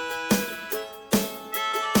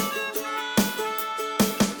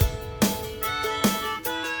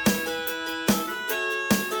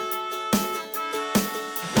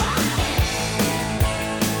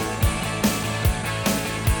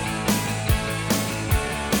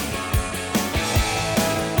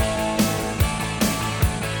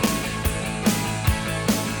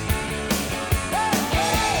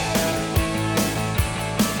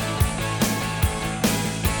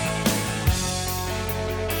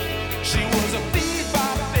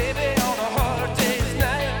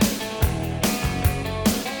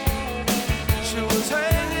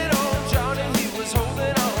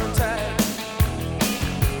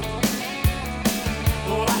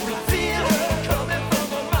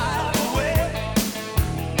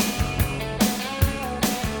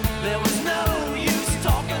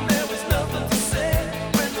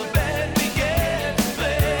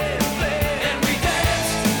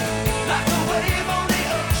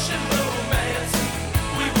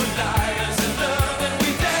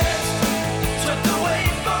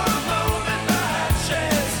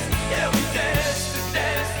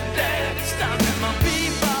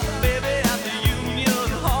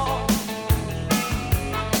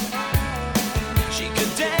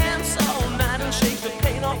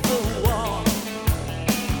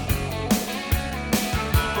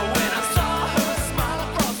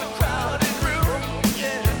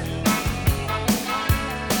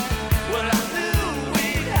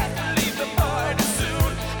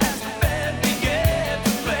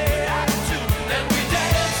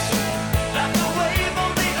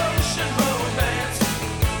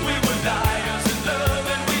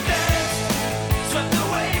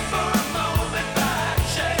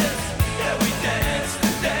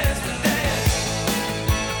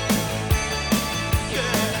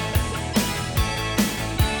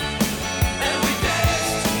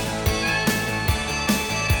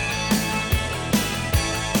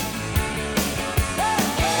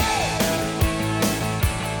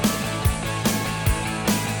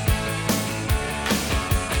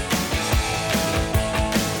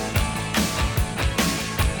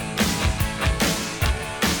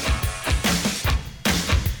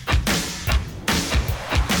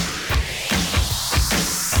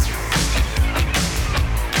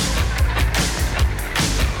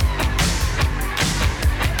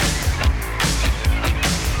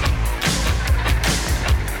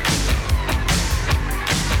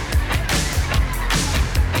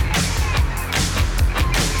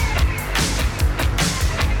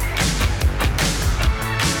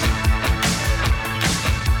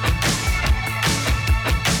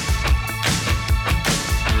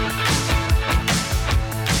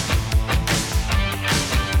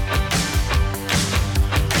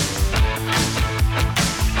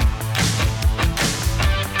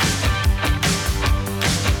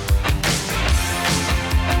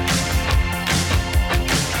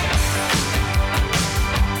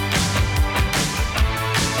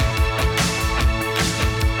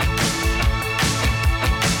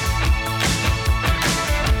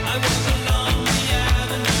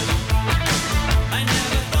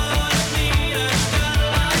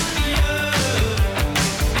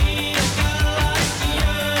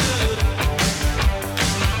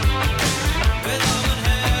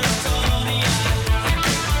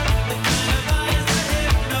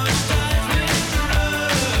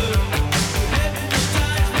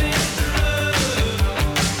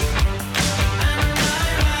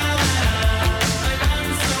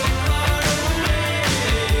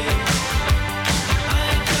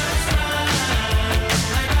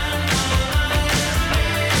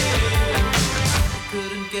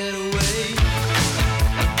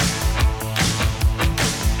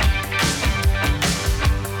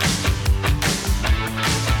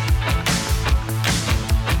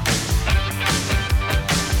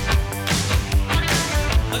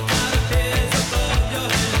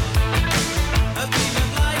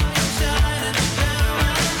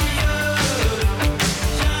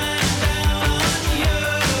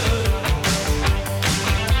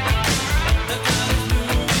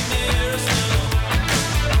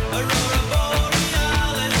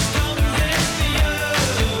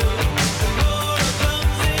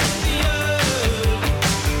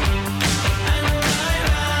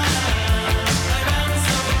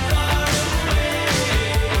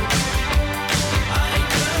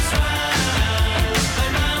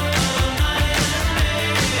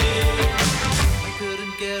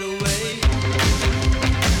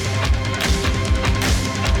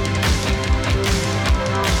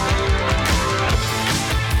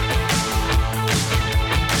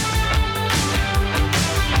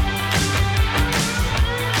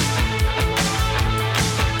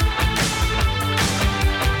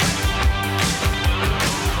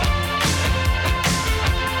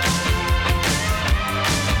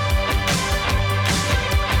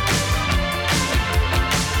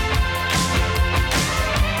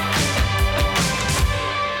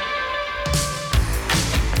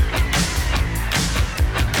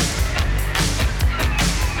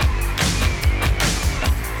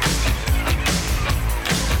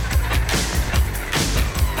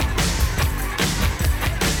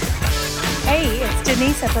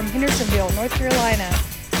 Denise from Hendersonville, North Carolina.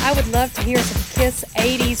 I would love to hear some Kiss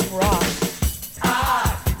 80s rock.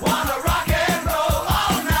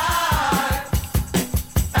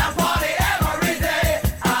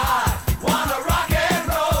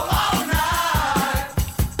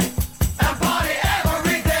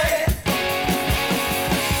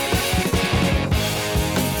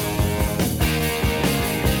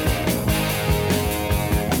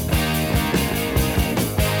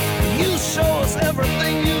 You show us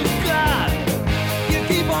everything you've got. You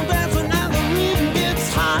keep on dancing and the room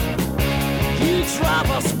gets hot. You drive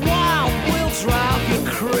us wild, we'll drive you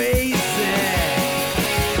crazy.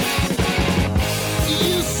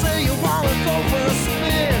 You say you wanna go for a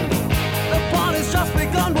spin. The party's just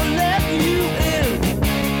begun, we'll let you in.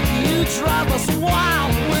 You drive us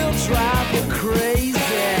wild, we'll drive you crazy.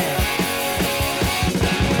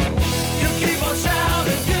 You keep on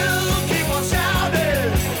shouting, you keep on shouting.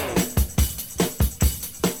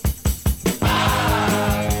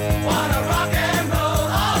 Wanna rock and roll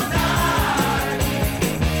all night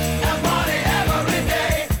and party every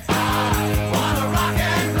day. Wanna rock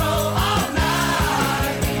and roll all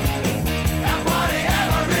night and party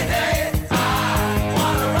every day.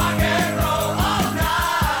 Wanna rock and roll all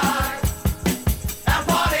night and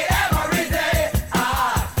party every day.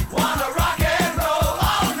 Wanna rock and roll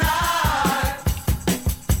all night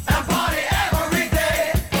and party every day.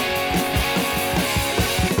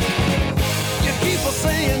 You keep on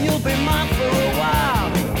saying you'll be mine for a while.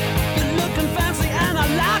 You're looking fancy and I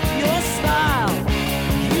like your style.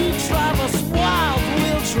 You drive us wild,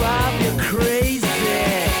 we'll drive you crazy.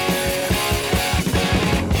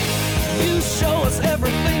 You show us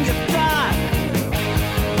everything you've got.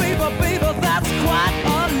 Baby, baby, that's quite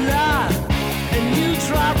a lot. And you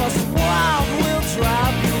drive us wild, we'll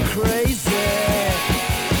drive you crazy.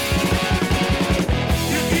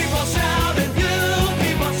 You keep on shouting, you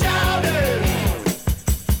keep on shouting.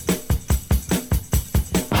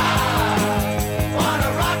 Wanna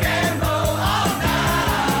rock and roll all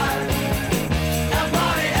night and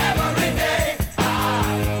party every day.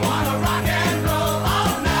 Wanna rock and roll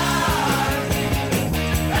all night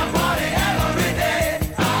and party every day.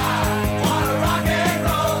 Wanna rock and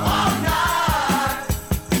roll all night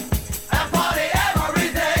and party every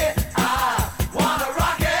day. Wanna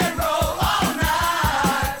rock and roll all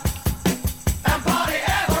night and party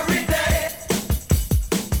every day.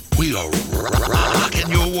 We are rocking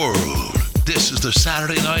your world. This is the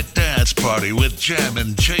Saturday Night Dance Party with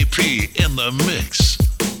Jammin' JP in the mix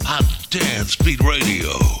on Dance Beat Radio.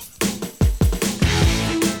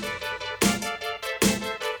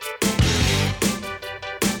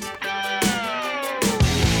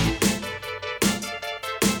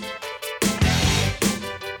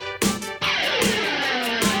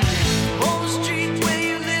 On the street where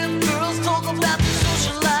you live, girls talk about their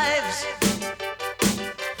social lives.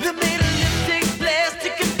 They made a lipstick,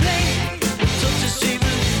 plastic, and plain. Such a shame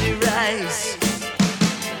in their eyes.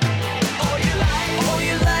 All your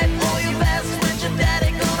life, all your past, when your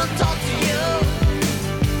daddy gonna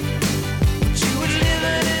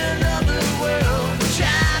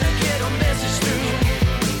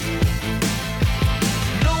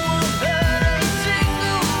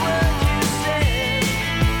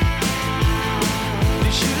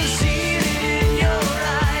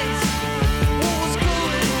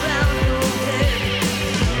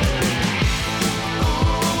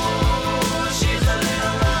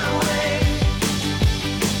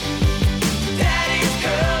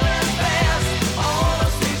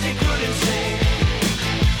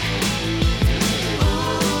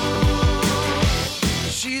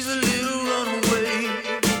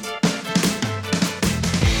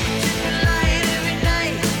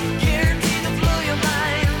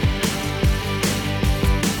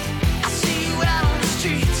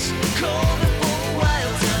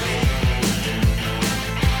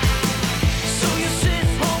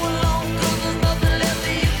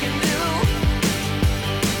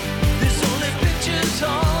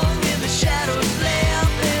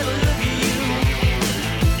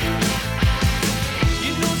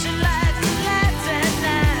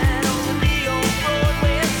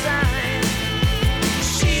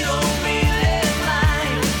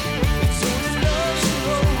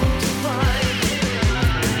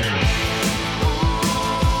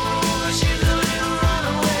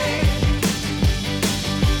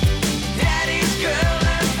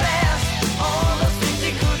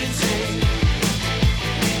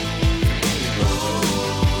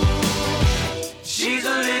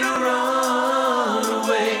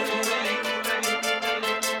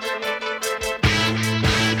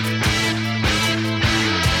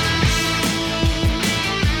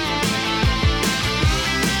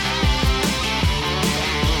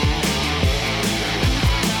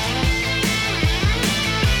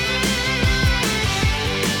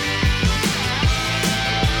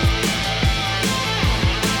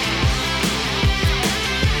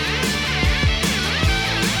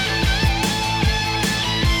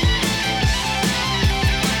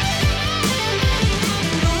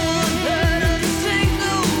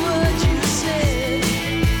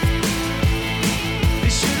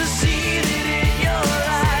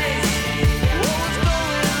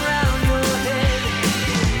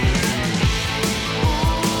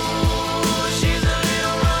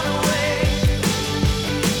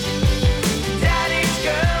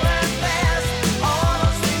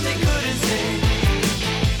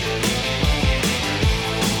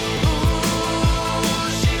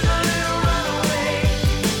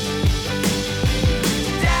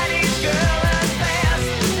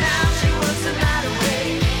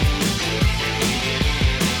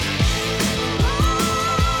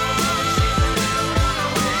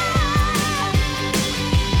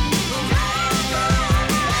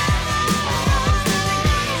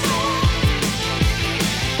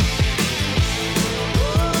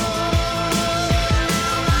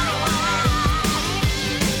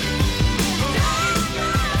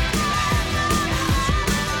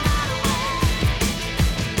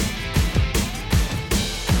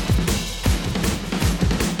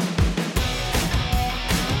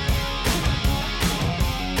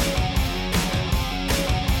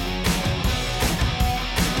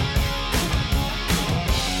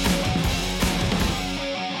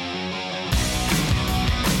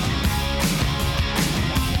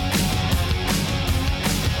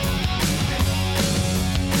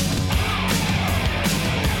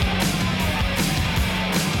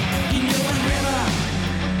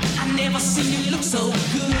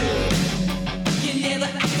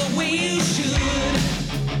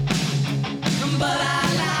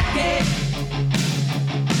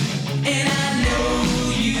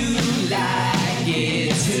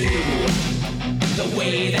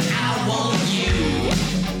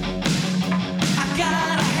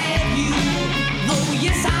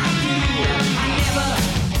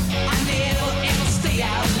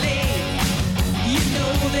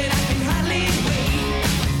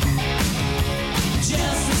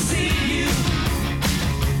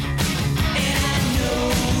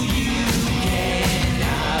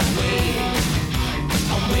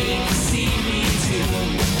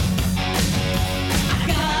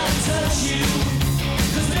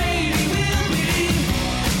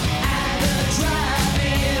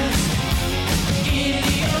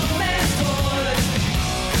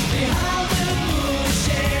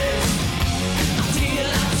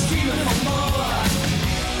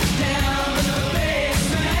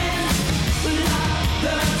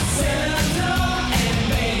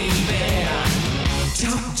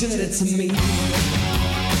dirty to me.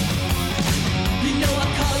 You know I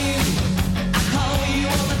call you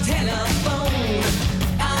on the telephone.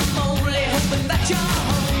 I'm only hoping that you're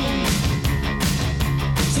home,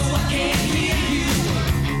 so I can't hear you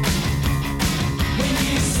when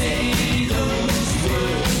you say those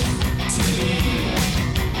words to me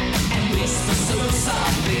and whisper so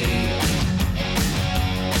softly.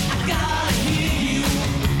 I gotta hear you,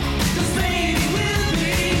 'cause baby we'll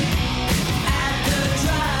be at the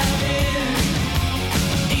drive-in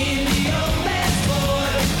in the old man's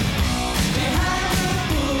Ford behind the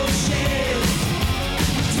bushes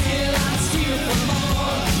till I steal for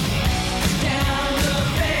more down the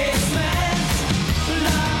basement,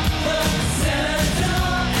 lock the cellar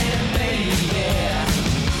door, and baby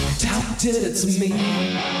talk dirty to me.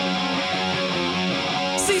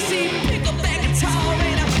 CC, pick up that guitar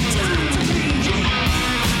and talk to me.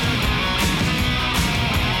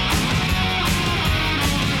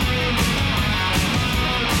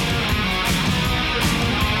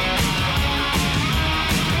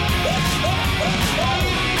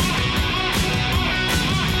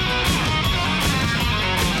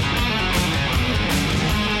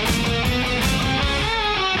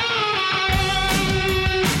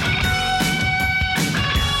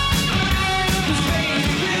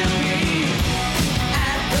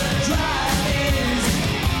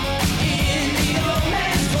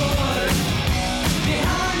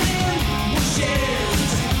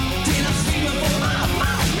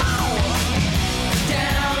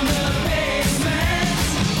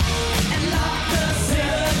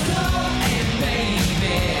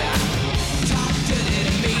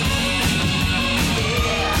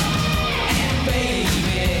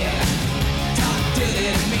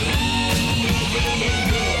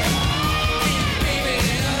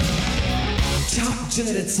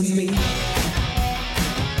 Dirty to me.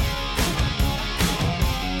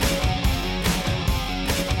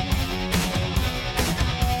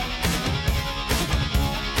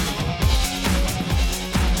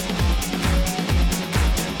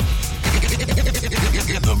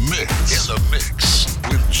 In the mix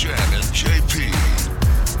with Jammin JP.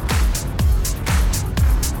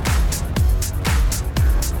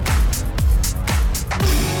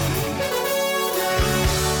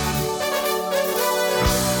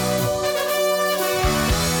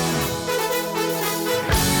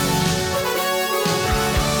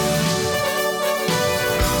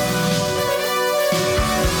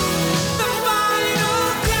 The final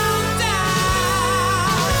countdown.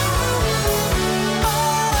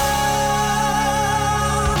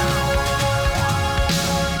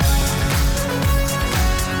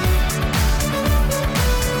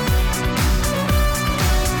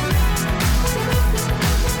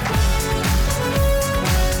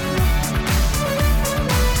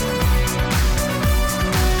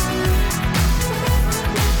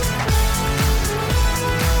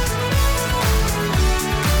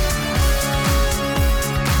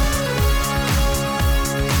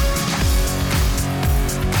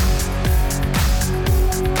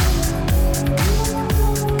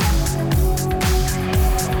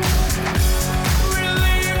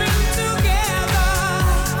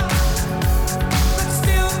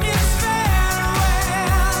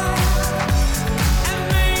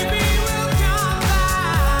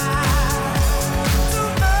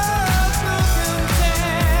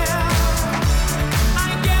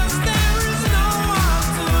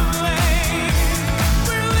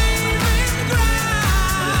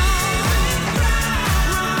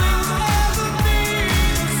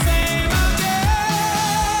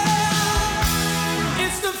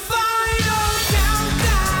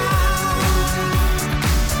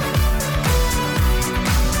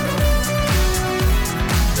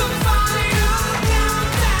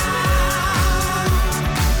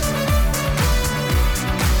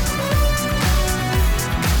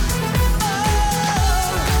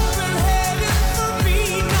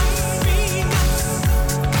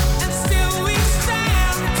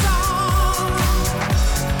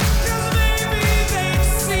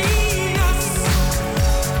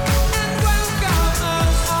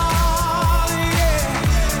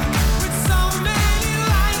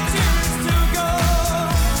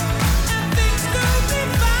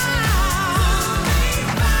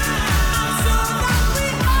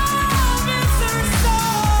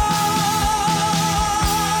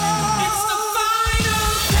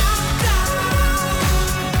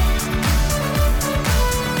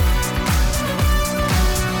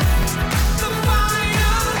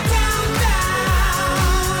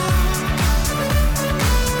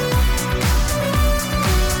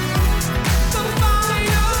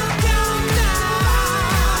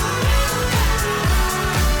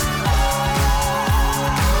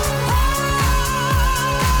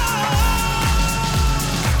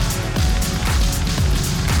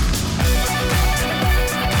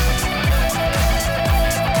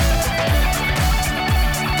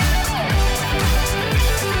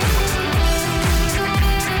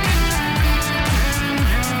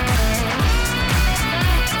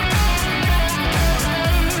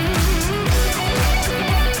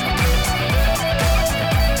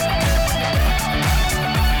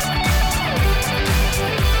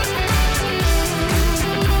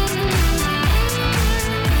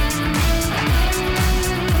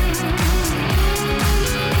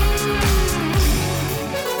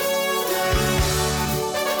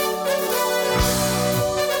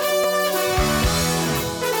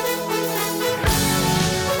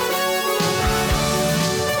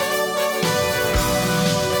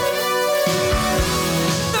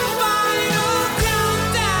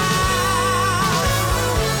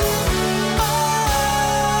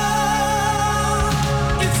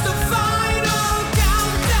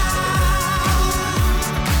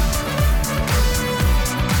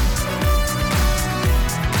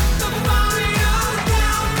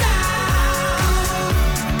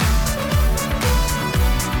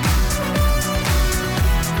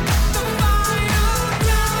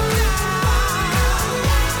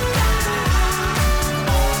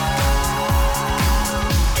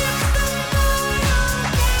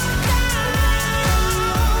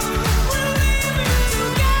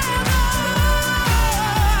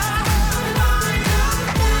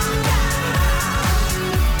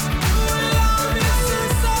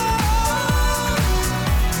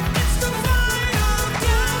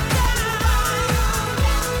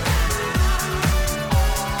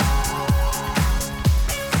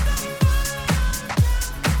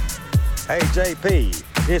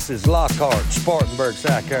 JP. This is Lockhart, Spartanburg,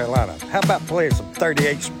 South Carolina. How about playing some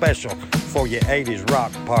 38 special for your 80s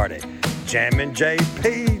rock party? Jammin'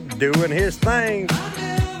 JP doing his thing.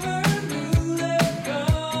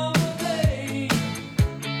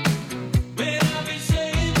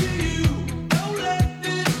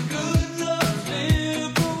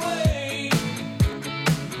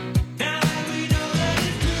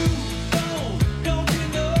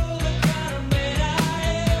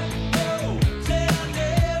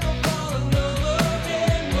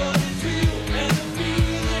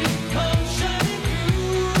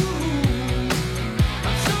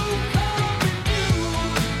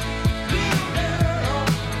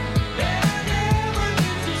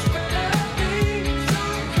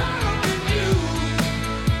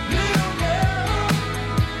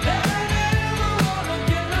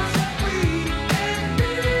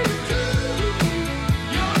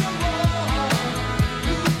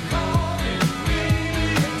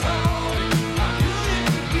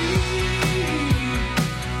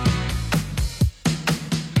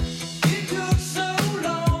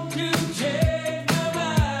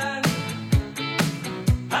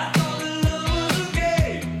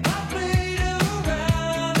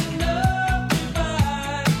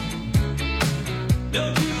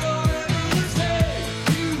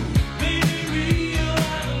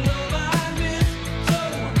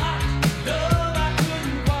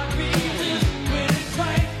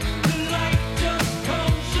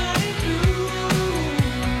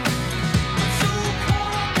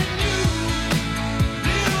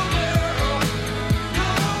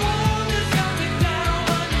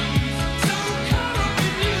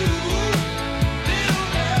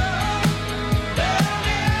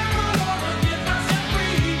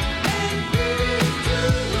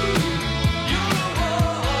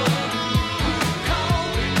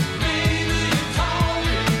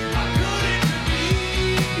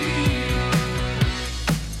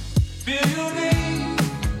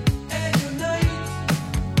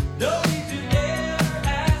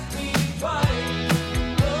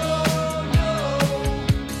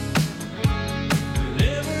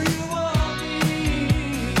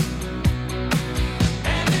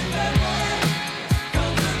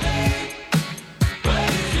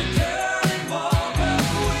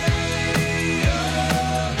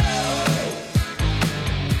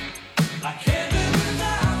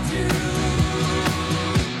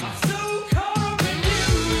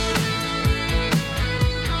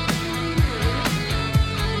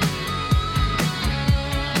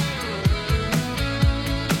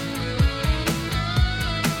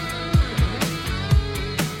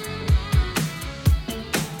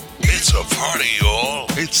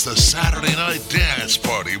 It's the Saturday Night Dance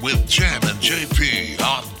Party with Jammin' JP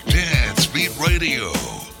on Dance Beat Radio.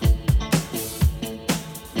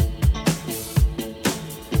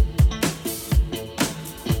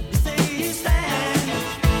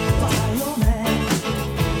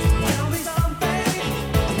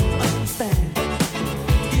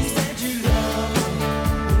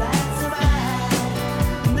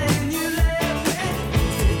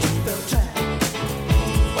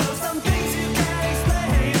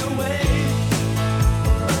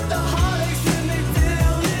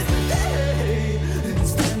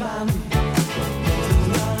 Instead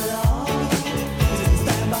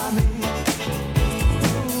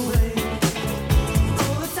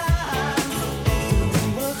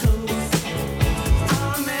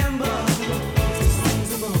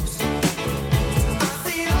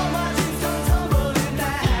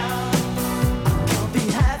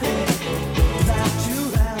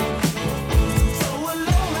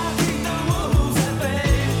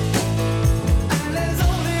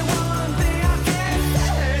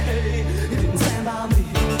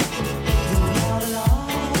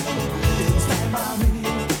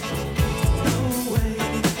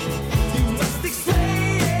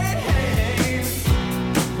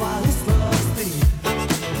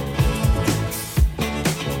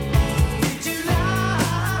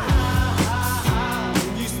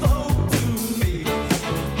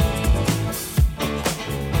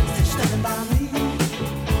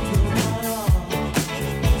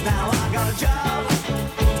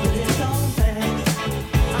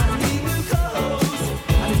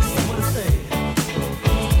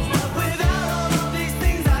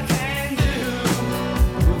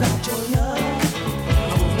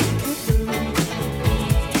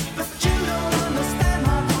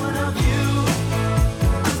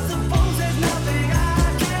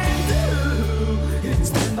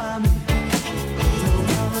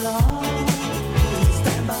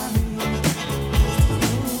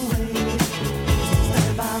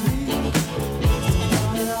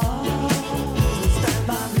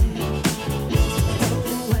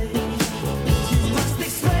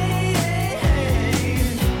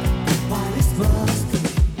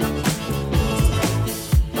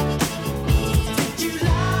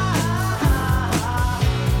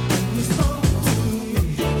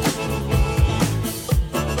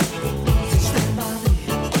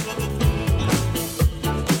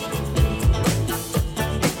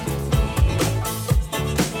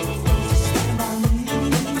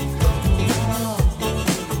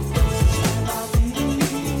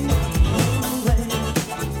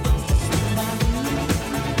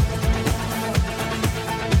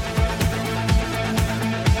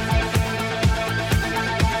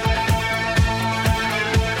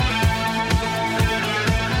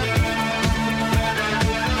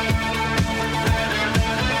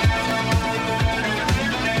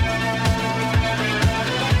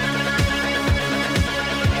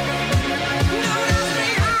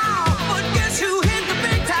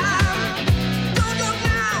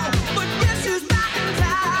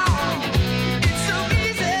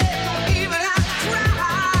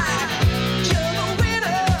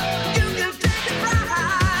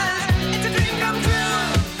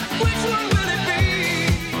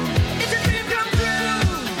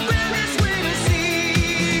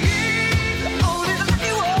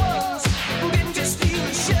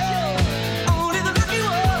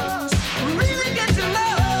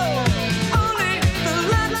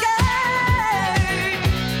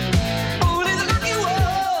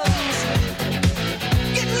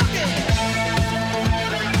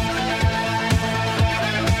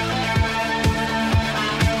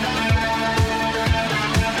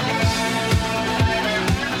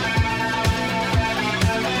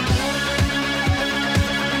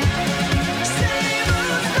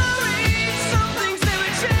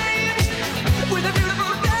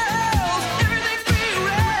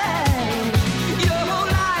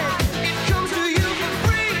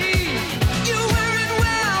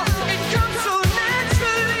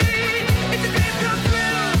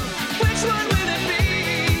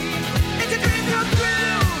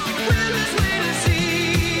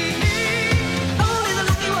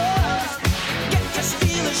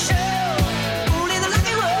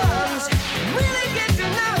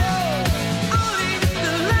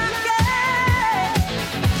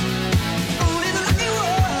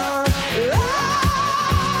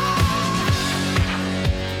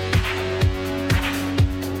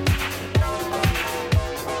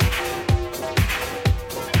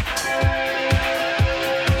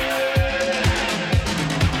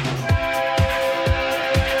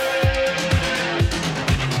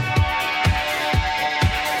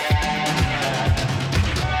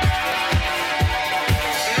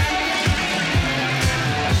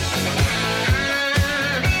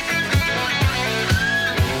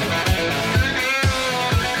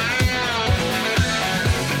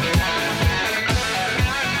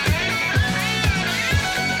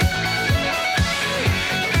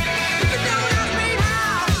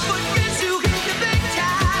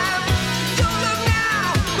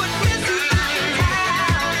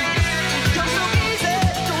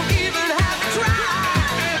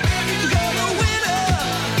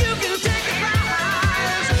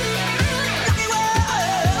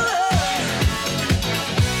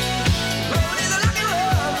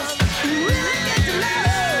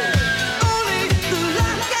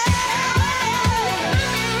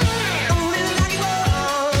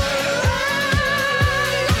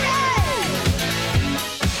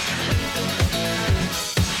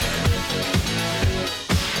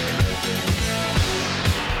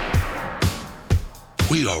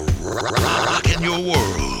rocking your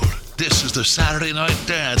world. This is the Saturday Night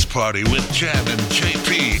Dance Party with Jammin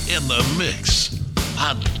JP in the mix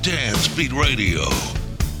on Dance Beat Radio.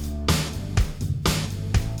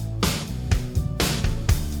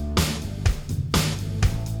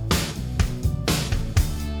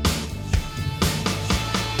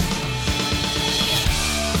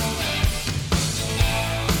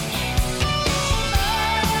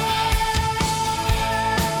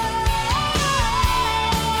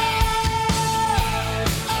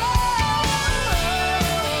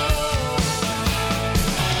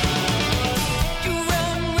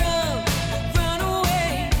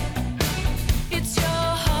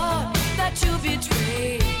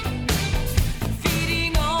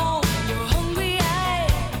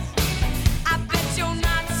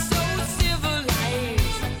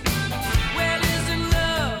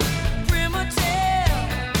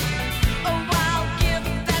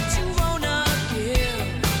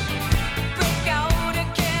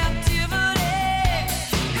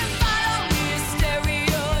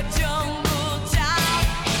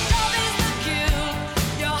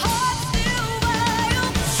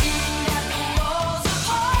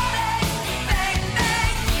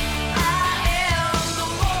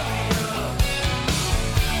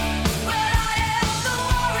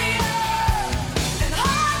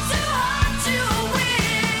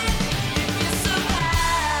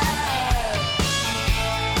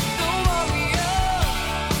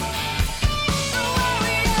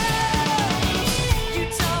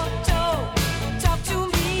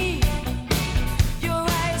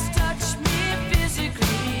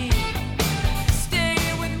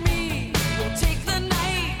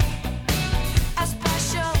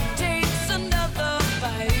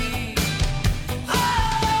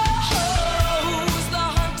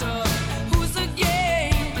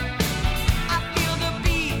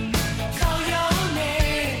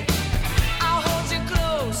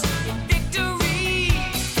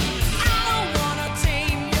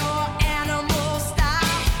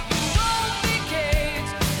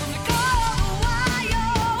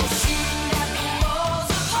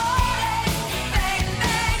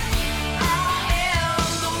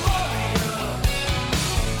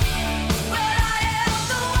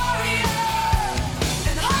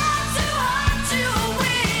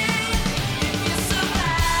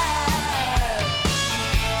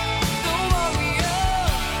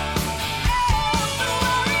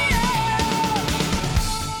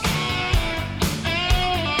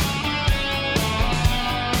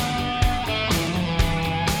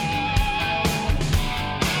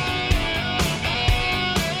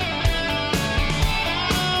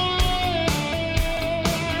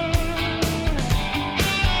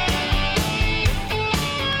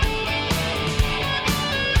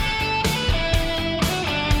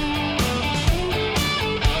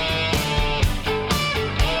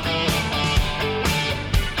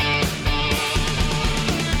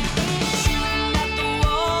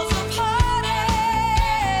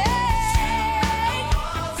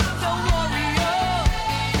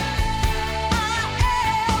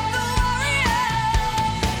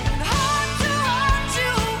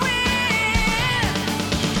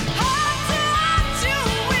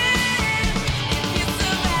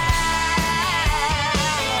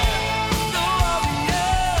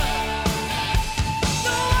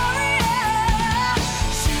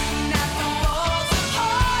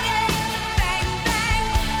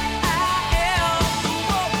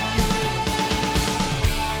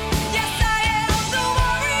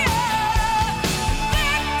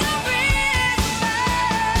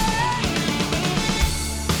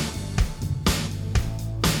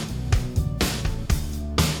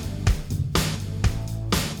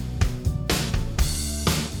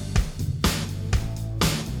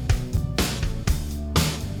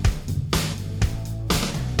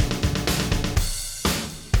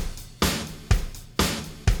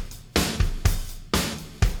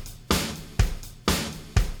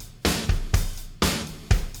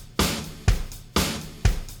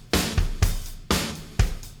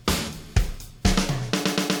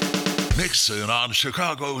 Mixing on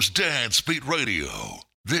Chicago's Dance Beat Radio.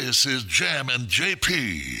 This is Jammin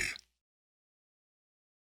JP.